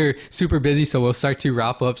know you're super busy, so we'll start to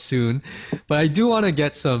wrap up soon, but I do want to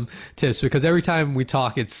get some tips because every time we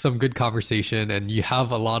talk, it's some good conversation and you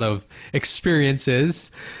have a lot of experiences.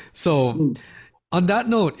 So on that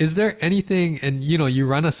note, is there anything, and you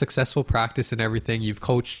run a successful practice and everything, you've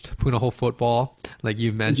coached Punahou football, like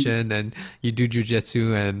you mentioned, and you do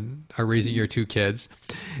jujitsu and are raising your 2 kids.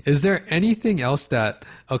 Is there anything else that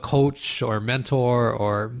a coach or mentor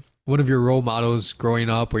or one of your role models growing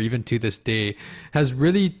up or even to this day has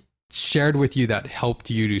really shared with you that helped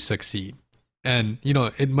you to succeed? And,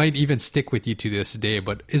 it might even stick with you to this day,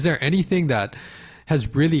 but is there anything that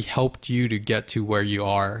has really helped you to get to where you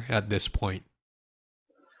are at this point?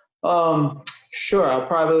 Sure. I'll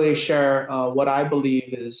probably share what I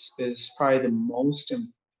believe is probably the most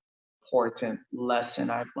important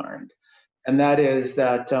lesson I've learned. And that is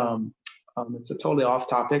that it's a totally off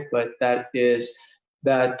topic, but that is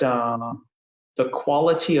that the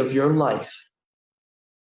quality of your life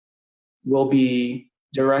will be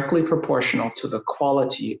directly proportional to the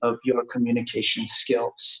quality of your communication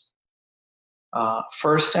skills.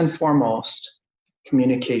 First and foremost,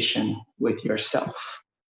 communication with yourself.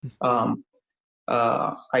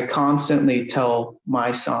 I constantly tell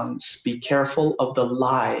my sons, be careful of the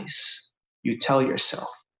lies you tell yourself,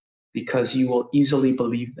 because you will easily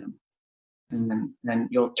believe them and then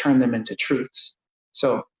you'll turn them into truths.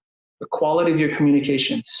 So the quality of your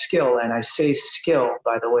communication skill, and I say skill,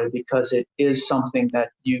 by the way, because it is something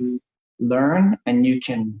that you learn and you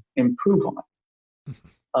can improve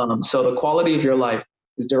on. So the quality of your life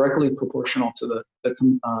is directly proportional to the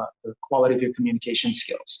quality of your communication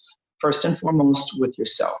skills. First and foremost, with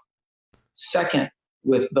yourself. Second,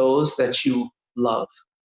 with those that you love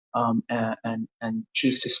and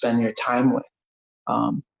choose to spend your time with.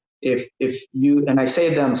 If you, and I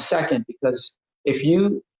say them second because if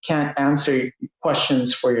you can't answer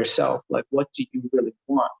questions for yourself, like what do you really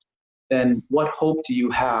want, then what hope do you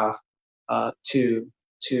have to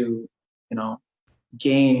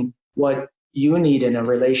gain what you need in a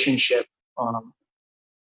relationship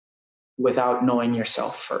without knowing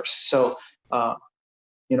yourself first? So the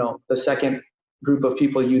second group of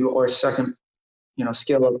people or second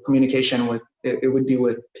skill of communication with it would be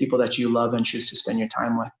with people that you love and choose to spend your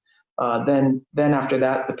time with. Then after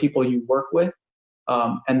that, the people you work with.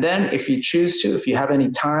 And then if you choose to, if you have any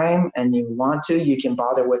time and you want to, you can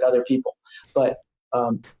bother with other people. But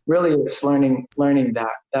really it's learning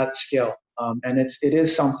that skill. And it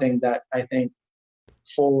is something that I think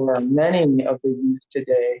for many of the youth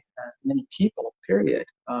today, many people, period,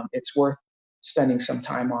 it's worth spending some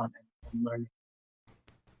time on and learning.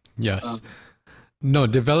 Yes. No,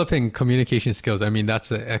 developing communication skills. I mean,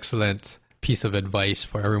 that's an excellent piece of advice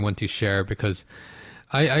for everyone to share, because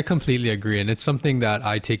I completely agree. And it's something that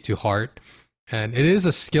I take to heart. And it is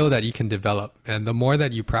a skill that you can develop. And the more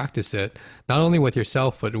that you practice it, not only with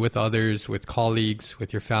yourself, but with others, with colleagues,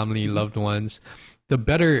 with your family, loved ones, the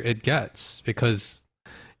better it gets. Because,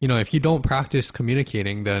 if you don't practice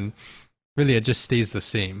communicating, then really it just stays the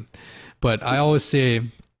same. But I always say,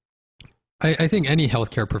 I think any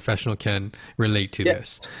healthcare professional can relate to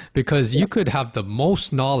this, because you could have the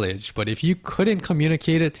most knowledge, but if you couldn't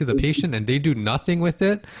communicate it to the patient and they do nothing with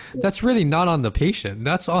it, that's really not on the patient.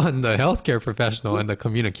 That's on the healthcare professional and the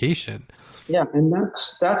communication. Yeah, and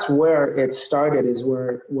that's where it started. Is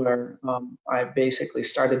where I basically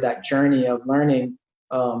started that journey of learning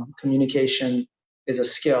communication is a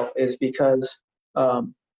skill. Is because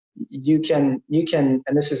you can,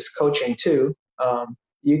 and this is coaching too.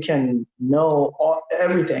 You can know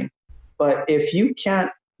everything, but if you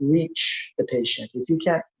can't reach the patient, if you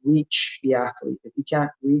can't reach the athlete, if you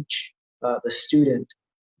can't reach the student,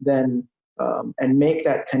 then and make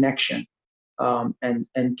that connection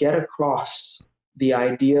and get across the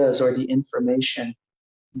ideas or the information,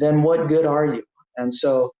 then what good are you? And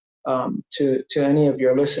so, to any of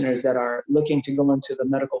your listeners that are looking to go into the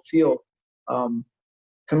medical field,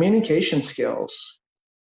 communication skills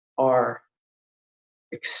are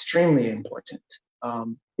extremely important.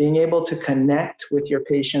 Being able to connect with your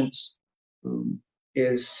patients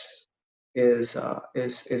is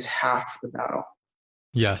half the battle.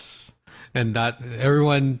 Yes, and that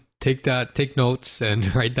everyone take notes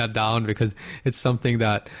and write that down, because it's something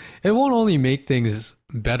that it won't only make things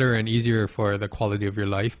better and easier for the quality of your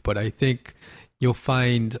life, but I think you'll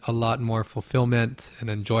find a lot more fulfillment and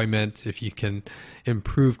enjoyment if you can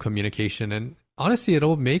improve communication. And honestly,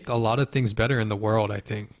 it'll make a lot of things better in the world, I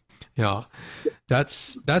think. Yeah,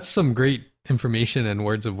 that's some great information and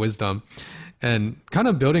words of wisdom. And kind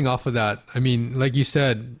of building off of that, I mean, like you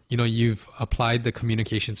said, you've applied the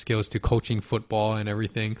communication skills to coaching football and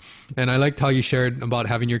everything. And I liked how you shared about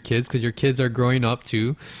having your kids, because your kids are growing up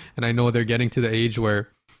too. And I know they're getting to the age where,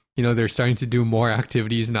 they're starting to do more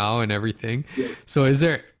activities now and everything. Yeah. So is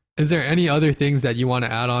there any other things that you want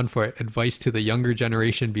to add on for advice to the younger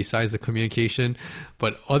generation besides the communication?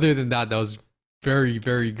 But other than that, that was very,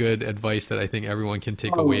 very good advice that I think everyone can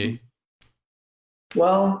take away.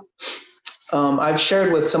 Well, I've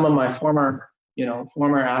shared with some of my former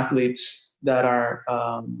athletes that are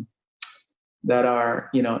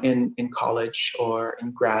in college or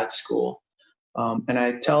in grad school, and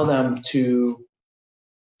I tell them to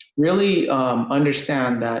really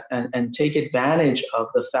understand that and take advantage of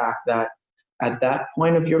the fact that at that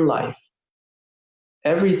point of your life,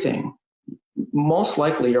 everything, most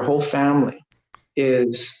likely your whole family,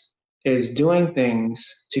 is doing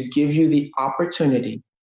things to give you the opportunity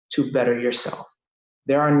to better yourself.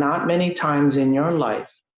 There are not many times in your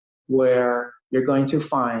life where you're going to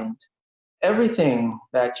find everything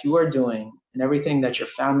that you are doing and everything that your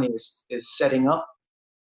family is setting up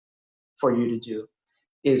for you to do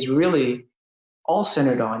is really all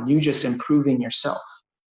centered on you just improving yourself.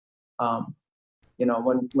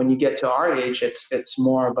 When you get to our age, it's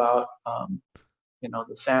more about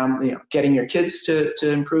the family, getting your kids to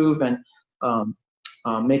improve, and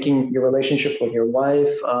making your relationship with your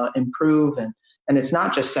wife improve, and it's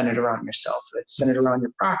not just centered around yourself. It's centered around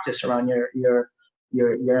your practice, around your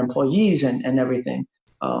employees and everything.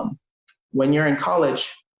 When you're in college,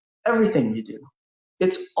 everything you do,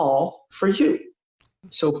 it's all for you.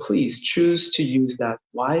 So please choose to use that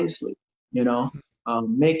wisely.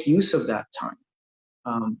 Make use of that time.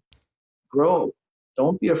 Grow.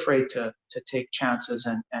 Don't be afraid to take chances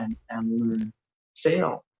and learn.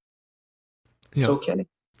 Fail. It's okay.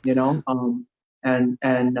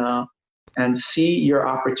 And see your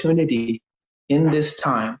opportunity in this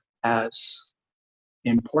time as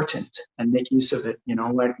important and make use of it.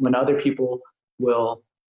 When other people will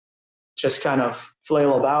just kind of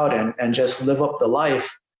flail about and just live up the life,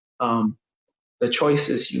 the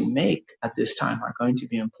choices you make at this time are going to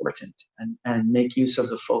be important, and make use of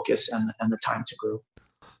the focus and the time to grow.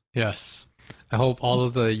 Yes. I hope all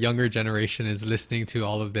of the younger generation is listening to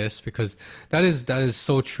all of this, because that is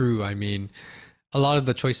so true. I mean, a lot of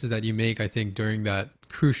the choices that you make, I think, during that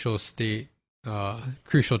crucial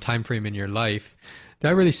time frame in your life,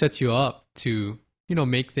 that really sets you up to,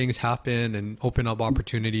 make things happen and open up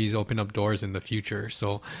opportunities, open up doors in the future.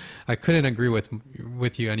 So I couldn't agree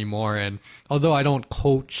with you anymore. And although I don't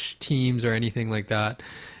coach teams or anything like that,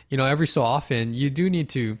 every so often you do need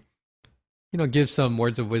to, give some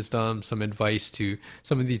words of wisdom, some advice to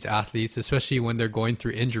some of these athletes, especially when they're going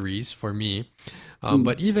through injuries, for me.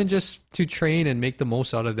 But even just to train and make the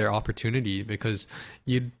most out of their opportunity, because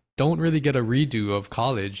you don't really get a redo of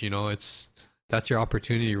college. That's your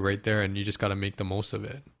opportunity right there, and you just got to make the most of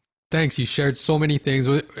it. Thanks. You shared so many things.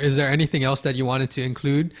 Is there anything else that you wanted to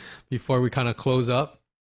include before we kind of close up?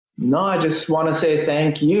 No, I just want to say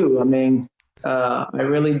thank you. I mean, I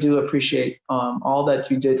really do appreciate all that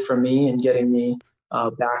you did for me and getting me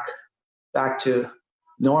back to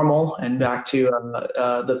normal and back to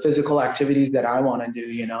the physical activities that I want to do.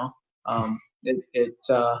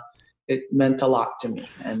 It meant a lot to me,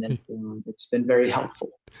 and it's been very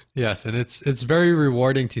helpful. Yes, and it's very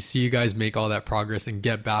rewarding to see you guys make all that progress and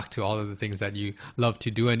get back to all of the things that you love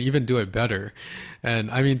to do, and even do it better.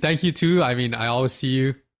 And I mean, thank you too. I mean, I always see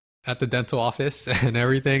you at the dental office and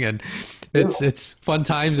everything, and it's fun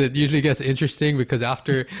times. It usually gets interesting because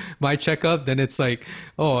after my checkup, then it's like,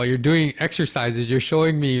 oh, you're doing exercises, you're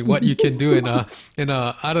showing me what you can do in a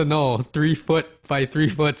I don't know, 3 foot by 3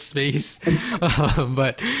 foot space.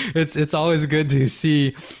 But it's always good to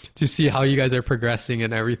see how you guys are progressing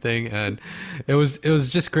and everything. And it was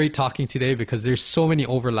just great talking today, because there's so many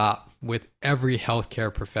overlap with every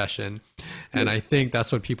healthcare profession. And I think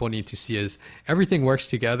that's what people need to see, is everything works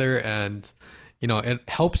together, and it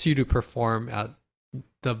helps you to perform at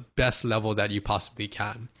the best level that you possibly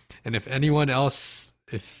can. And if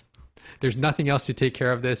there's nothing else to take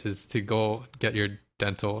care of this, is to go get your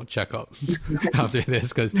dental checkup after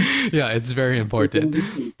this, because it's very important.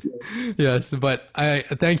 Yes, but I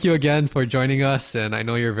thank you again for joining us, and I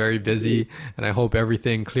know you're very busy, and I hope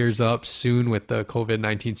everything clears up soon with the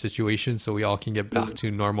COVID-19 situation, so we all can get back to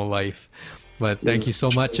normal life. But thank you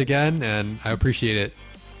so much again, and I appreciate it.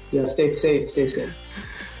 Yeah, stay safe.